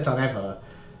for the first time ever,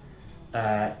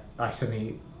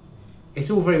 it's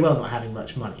all very well not having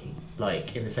much money,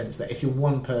 like, in the sense that if you're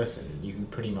one person, you can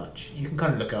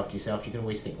kind of look after yourself. You can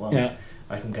always think, well, yeah,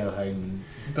 I can go home.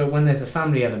 But when there's a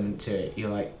family element to it, you're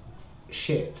like,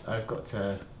 shit, I've got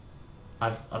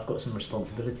some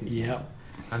responsibilities. Yeah.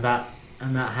 And that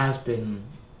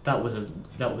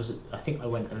was I think I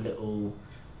went a little.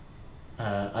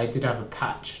 I did have a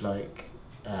patch,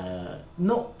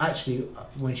 not actually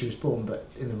when she was born, but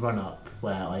in the run-up,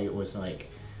 where I was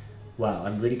like, well,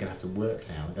 I'm really going to have to work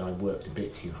now. And then I worked a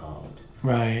bit too hard.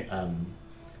 Right.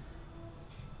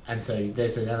 And so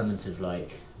there's an element of,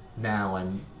 like, now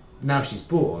she's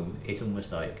born, it's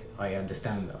almost like I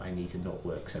understand that I need to not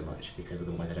work so much because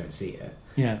otherwise I don't see it.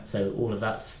 Yeah. So all of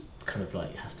that's kind of,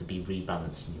 like, has to be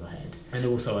rebalanced in your head. And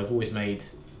also I've always made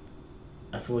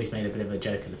a bit of a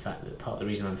joke of the fact that part of the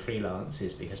reason I'm freelance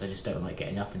is because I just don't like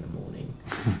getting up in the morning.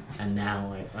 And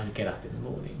now I get up in the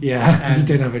morning. Yeah, and you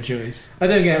don't have a choice. I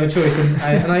don't have a choice.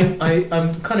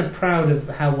 I'm kind of proud of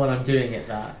how well I'm doing at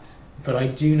that. But I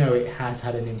do know it has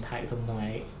had an impact on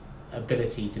my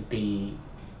ability to be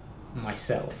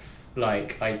myself.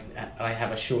 like I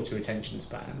have a shorter attention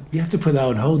span. You have to put that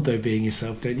on hold though, being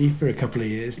yourself, don't you, for a couple of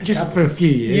years? Just for a few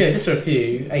years. Yeah, just for a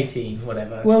few, 18,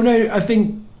 whatever. Well, no, I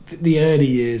think the early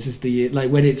years is the year, like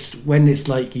when it's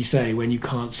like you say, when you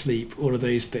can't sleep, all of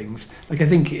those things. Like I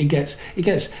think you get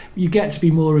to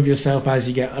be more of yourself as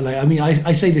you get. Like I mean,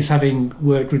 I say this having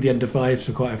worked with the under fives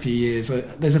for quite a few years.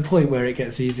 There's a point where it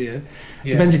gets easier.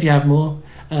 Yeah. Depends if you have more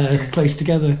close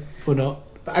together or not.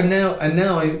 And now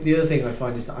the other thing I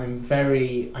find is that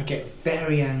I get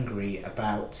very angry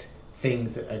about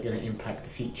things that are going to impact the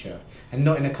future, and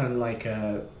not in a kind of like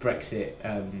a Brexit,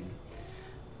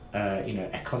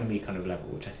 economy kind of level,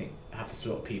 which I think happens to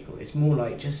a lot of people. It's more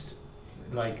like just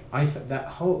like the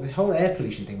whole air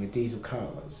pollution thing with diesel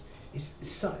cars is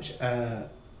such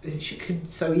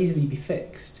could so easily be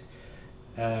fixed,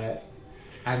 and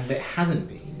it hasn't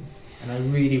been. And I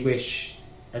really wish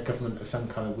a government of some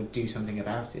kind would do something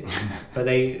about it, but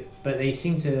they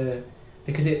seem to,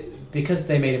 because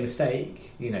they made a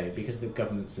mistake, because the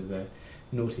governments of the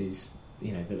noughties,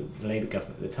 the Labour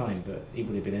government at the time, but it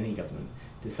would have been any government,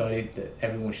 decided that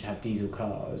everyone should have diesel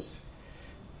cars,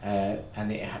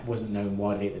 and it wasn't known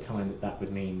widely at the time that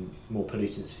would mean more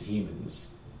pollutants for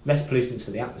humans, less pollutants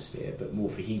for the atmosphere, but more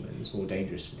for humans, more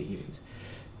dangerous for the humans.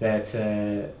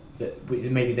 That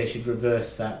maybe they should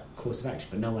reverse that course of action,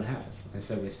 but no one has, and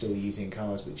so we're still using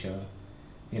cars which are,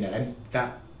 and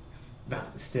that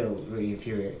still really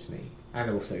infuriates me.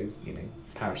 And also,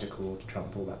 Paris Accord,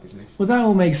 Trump, all that business. Well, that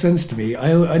all makes sense to me.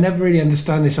 I never really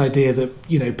understand this idea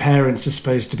that parents are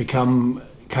supposed to become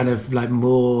kind of like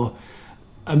more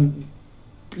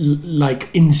like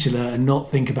insular and not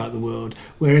think about the world,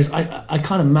 whereas I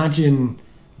can't imagine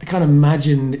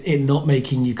it not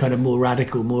making you kind of more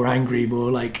radical, more angry, more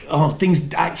like, oh,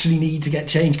 things actually need to get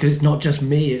changed because it's not just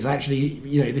me, it's actually,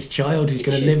 this child who's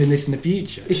going to live in this in the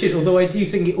future. It should, although I do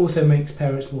think it also makes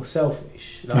parents more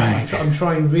selfish. Like, right. I'm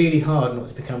trying really hard not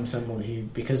to become someone who,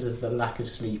 because of the lack of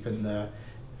sleep and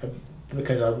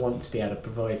because I want to be able to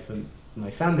provide for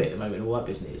my family at the moment, all that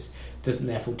business, doesn't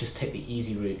therefore just take the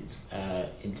easy route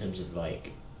in terms of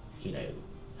like,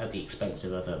 at the expense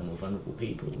of other more vulnerable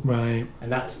people, right?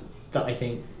 And that I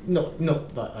think not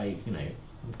that I'm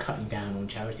cutting down on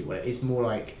charity, whatever. It's more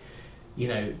like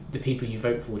the people you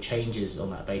vote for changes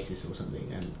on that basis or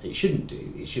something, and it shouldn't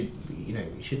do. It should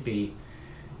it should be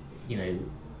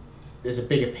there's a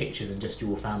bigger picture than just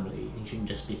your family. You shouldn't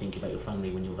just be thinking about your family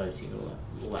when you're voting,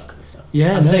 all that kind of stuff.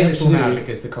 Yeah, I'm saying this all now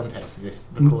because the context of this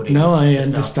recording. No, I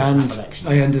just understand.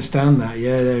 I understand that.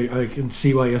 Yeah, I can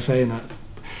see why you're saying that.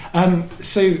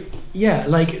 So yeah,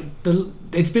 like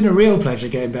it's been a real pleasure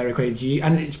getting better acquainted with you,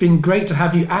 and it's been great to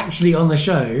have you actually on the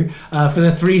show for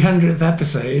the 300th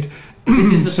episode.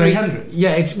 This is the 300th.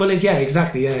 Yeah,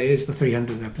 exactly. Yeah, it is the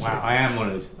 300th episode. Wow, I am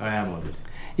honoured.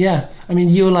 Yeah, I mean,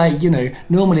 you're like,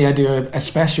 normally I do a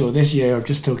special. This year I'm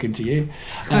just talking to you,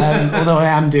 although I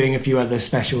am doing a few other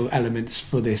special elements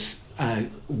for this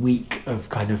week of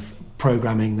kind of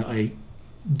programming that I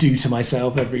do to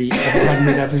myself every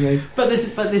 100 episodes. But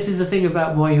this is the thing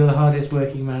about why you're the hardest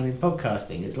working man in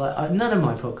podcasting. It's like none of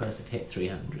my podcasts have hit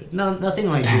 300. Nothing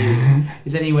I do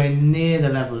is anywhere near the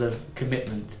level of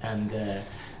commitment and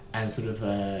sort of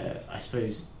I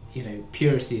suppose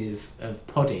purity of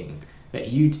podding that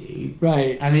you do.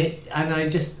 Right. And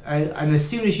as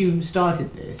soon as you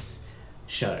started this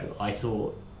show, I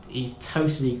thought he's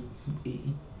totally.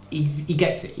 He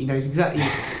gets it. He knows exactly.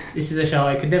 This is a show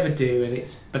I could never do,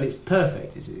 but it's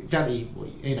perfect. It's exactly what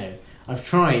I've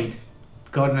tried.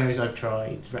 God knows I've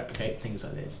tried to replicate things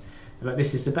like this, but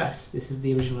this is the best. This is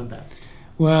the original and best.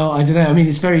 Well, I don't know. I mean,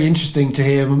 it's very interesting to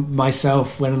hear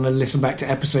myself when I listen back to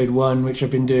episode 1, which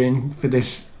I've been doing for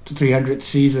this 300th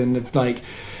season. Of like,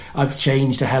 I've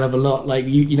changed a hell of a lot. Like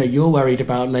you're worried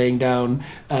about laying down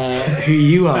who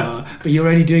you are, but you're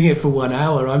only doing it for 1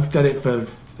 hour. I've done it for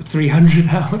 300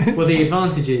 hours. Well, the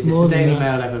advantage is if the Daily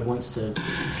Mail ever wants to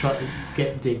try to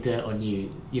dig dirt on you,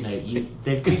 you've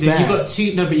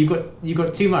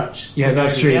got too much. Yeah,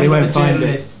 that's true. They won't find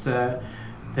it.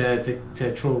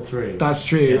 To trawl through. That's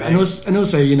true, and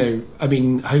also, I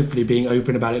mean, hopefully being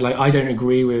open about it. Like, I don't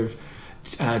agree with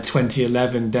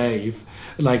 2011 Dave.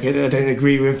 Like, I don't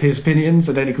agree with his opinions.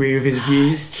 I don't agree with his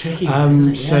views. It's tricky, isn't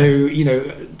it? Yeah. So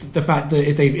the fact that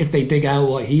if they dig out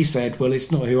what he said, well,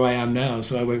 it's not who I am now,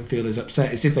 so I won't feel as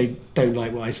upset. It's if they don't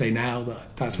like what I say now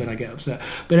that's when I get upset.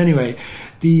 But anyway,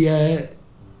 the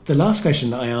last question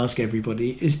that I ask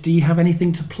everybody is: do you have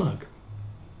anything to plug?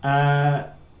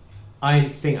 I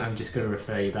think I'm just going to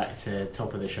refer you back to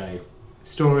top of the show,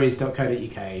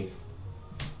 stories.co.uk.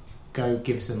 Go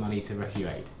give some money to Refugee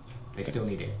Aid. They still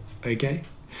need it. Okay.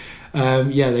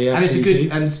 Yeah, they and it's a absolutely good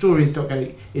do. and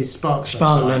stories.co is Spark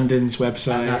London's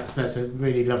website. And that's a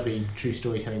really lovely true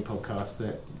storytelling podcast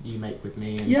that you make with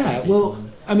me. And Yeah, people. well,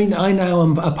 I mean, I now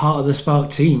am a part of the Spark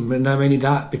team, and I'm only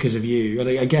that because of you.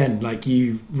 Like, again, like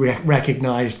you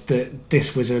recognised that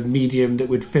this was a medium that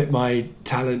would fit my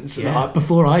talents. Yeah.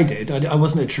 Before I did, I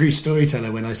wasn't a true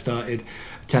storyteller when I started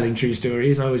telling true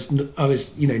stories. I was,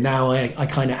 now I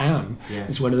kind of am. Yeah.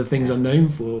 It's one of the things I'm known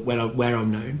for where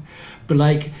I'm known. But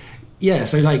like, yeah,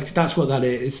 so like that's what that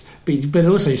is. But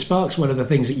also Spark's one of the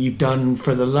things that you've done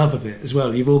for the love of it as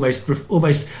well. You've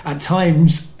almost at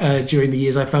times during the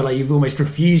years I felt like you've almost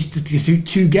refused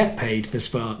to get paid for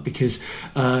Spark because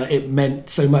it meant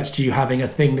so much to you having a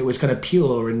thing that was kind of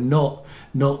pure and not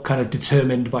kind of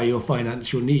determined by your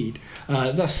financial need.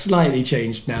 That's slightly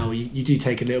changed now. You do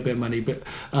take a little bit of money, but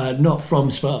not from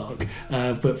Spark,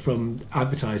 but from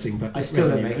advertising. But I still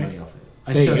don't revenue, make right? money off it.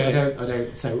 There you go. I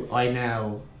don't. So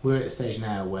we're at the stage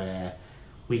now where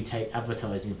we take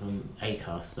advertising from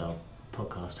Acast, our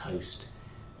podcast host,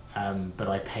 but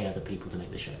I pay other people to make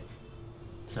the show.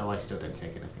 So I still don't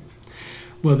take anything.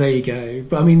 Well, there you go.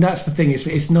 But I mean, that's the thing.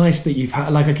 It's nice that you've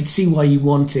had. Like, I could see why you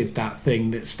wanted that thing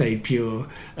that stayed pure.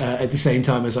 At the same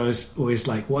time as I was always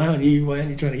like, why aren't you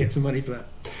trying to get some money for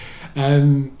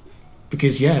that?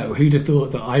 Because yeah, who'd have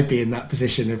thought that I'd be in that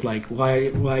position of like,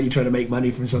 why are you trying to make money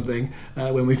from something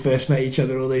when we first met each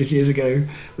other all those years ago,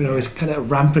 when I was kind of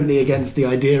rampantly against the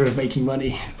idea of making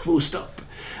money, full stop.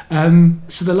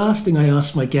 So the last thing I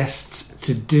ask my guests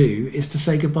to do is to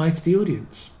say goodbye to the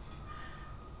audience.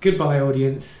 Goodbye,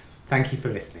 audience. Thank you for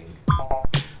listening.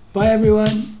 Bye,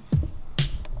 everyone.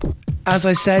 As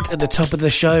I said at the top of the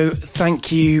show,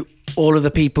 thank you all of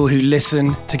the people who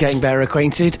listen to Getting Better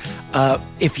Acquainted.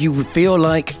 If you feel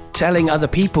like telling other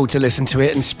people to listen to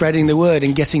it and spreading the word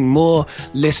and getting more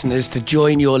listeners to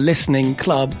join your listening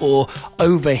club, or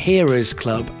overhearers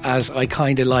club, as I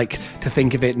kind of like to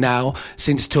think of it now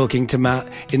since talking to Matt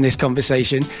in this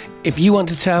conversation. If you want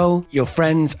to tell your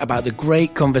friends about the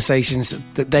great conversations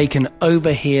that they can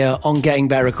overhear on Getting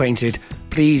Better Acquainted,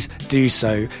 please do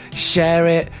so. Share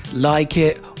it, like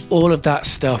it. All of that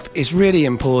stuff is really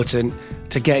important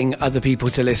to getting other people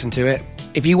to listen to it.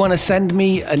 If you want to send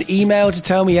me an email to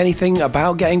tell me anything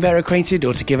about Getting Better Acquainted,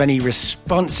 or to give any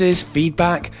responses,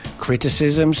 feedback,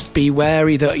 criticisms, be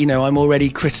wary that, I'm already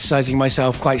criticising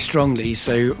myself quite strongly,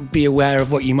 so be aware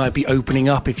of what you might be opening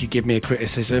up if you give me a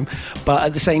criticism. But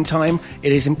at the same time,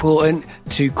 it is important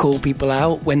to call people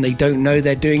out when they don't know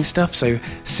they're doing stuff. So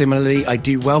similarly, I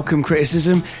do welcome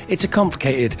criticism. It's a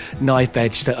complicated knife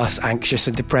edge that us anxious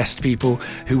and depressed people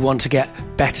who want to get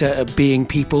better at being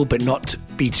people but not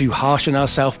be too harsh on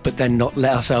ourselves, but then not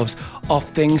let ourselves off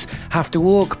things, have to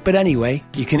walk. But anyway,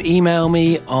 you can email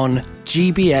me on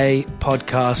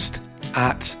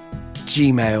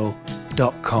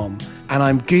gbapodcast@gmail.com, and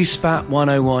I'm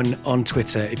GooseFat101 on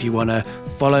Twitter if you want to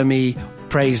follow me,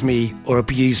 praise me, or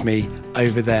abuse me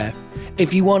over there.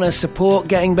 If you want to support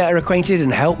Getting Better Acquainted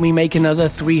and help me make another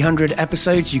 300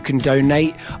 episodes, you can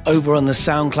donate over on the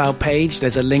SoundCloud page.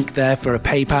 There's a link there for a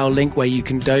PayPal link where you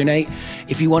can donate.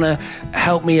 If you want to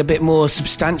help me a bit more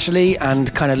substantially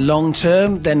and kind of long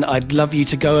term, then I'd love you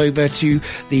to go over to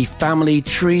the Family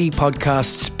Tree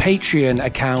Podcast's Patreon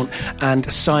account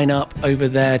and sign up over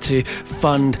there to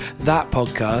fund that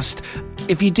podcast.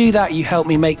 If you do that, you help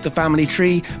me make the Family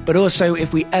Tree, but also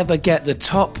if we ever get the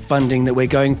top funding that we're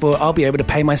going for, I'll be able to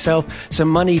pay myself some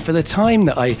money for the time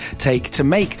that I take to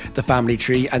make the Family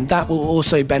Tree, and that will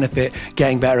also benefit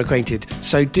Getting Better Acquainted.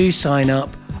 So do sign up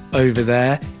over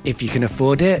there if you can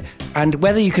afford it, and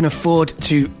whether you can afford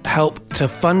to help to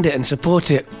fund it and support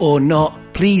it or not,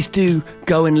 please do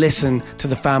go and listen to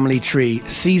the Family Tree.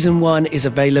 Season 1 is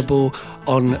available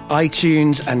on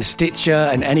iTunes and Stitcher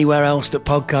and anywhere else that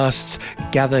podcasts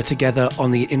gather together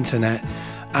on the internet.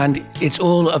 And it's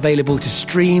all available to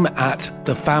stream at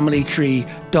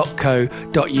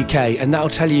thefamilytree.co.uk, and that'll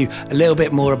tell you a little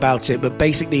bit more about it. But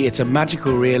basically, it's a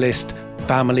magical realist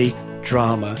family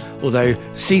drama. Although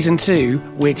season 2,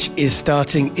 which is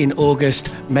starting in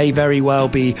August, may very well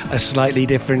be a slightly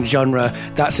different genre.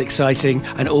 That's exciting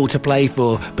and all to play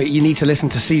for, but you need to listen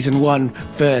to season 1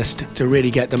 first to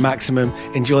really get the maximum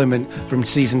enjoyment from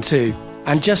season 2.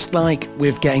 And just like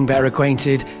with Getting Better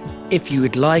Acquainted, if you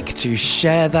would like to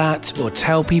share that or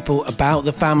tell people about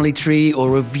the Family Tree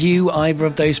or review either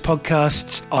of those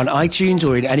podcasts on iTunes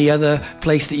or in any other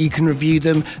place that you can review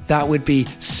them, that would be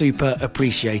super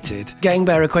appreciated. Getting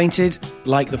Better Acquainted,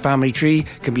 like the Family Tree,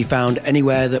 can be found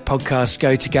anywhere that podcasts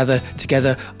go together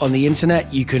on the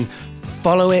internet. You can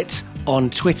follow it on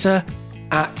Twitter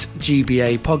at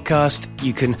GBA Podcast.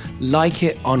 You can like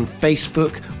it on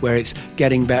Facebook, where it's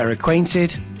Getting Better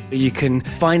Acquainted. You can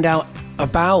find out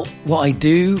about what I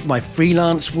do, my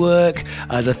freelance work,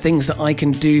 the things that I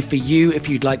can do for you if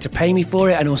you'd like to pay me for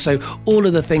it, and also all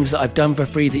of the things that I've done for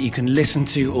free that you can listen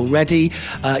to already.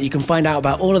 You can find out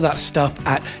about all of that stuff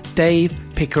at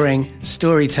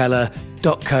davepickeringstoryteller.co.uk.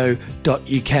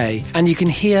 And you can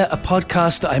hear a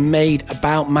podcast that I made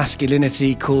about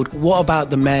masculinity called What About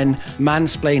the Men?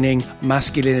 Mansplaining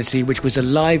Masculinity, which was a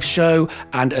live show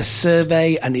and a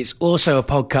survey, and it's also a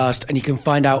podcast, and you can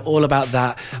find out all about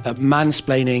that at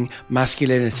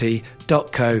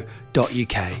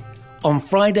mansplainingmasculinity.co.uk. On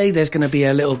Friday, there's going to be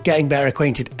a little Getting Better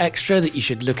Acquainted extra that you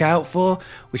should look out for,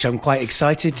 which I'm quite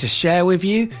excited to share with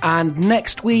you. And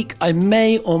next week, I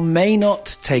may or may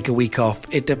not take a week off.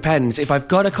 It depends. If I've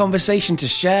got a conversation to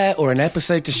share or an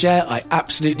episode to share, I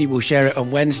absolutely will share it on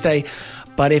Wednesday.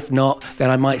 But if not, then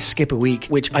I might skip a week,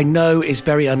 which I know is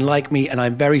very unlike me, and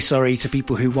I'm very sorry to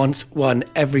people who want one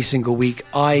every single week.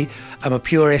 I am a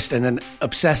purist and an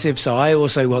obsessive, so I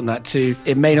also want that too.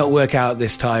 It may not work out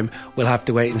this time. We'll have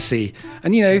to wait and see.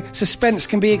 And you know, suspense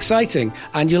can be exciting,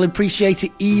 and you'll appreciate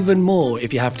it even more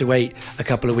if you have to wait a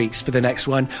couple of weeks for the next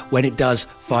one when it does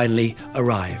finally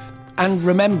arrive. And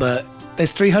remember,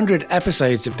 there's 300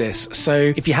 episodes of this,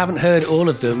 so if you haven't heard all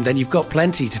of them, then you've got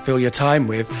plenty to fill your time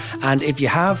with. And if you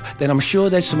have, then I'm sure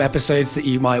there's some episodes that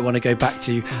you might want to go back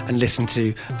to and listen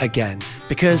to again.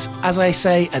 Because, as I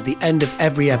say at the end of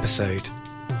every episode,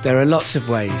 there are lots of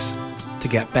ways to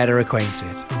get better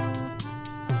acquainted.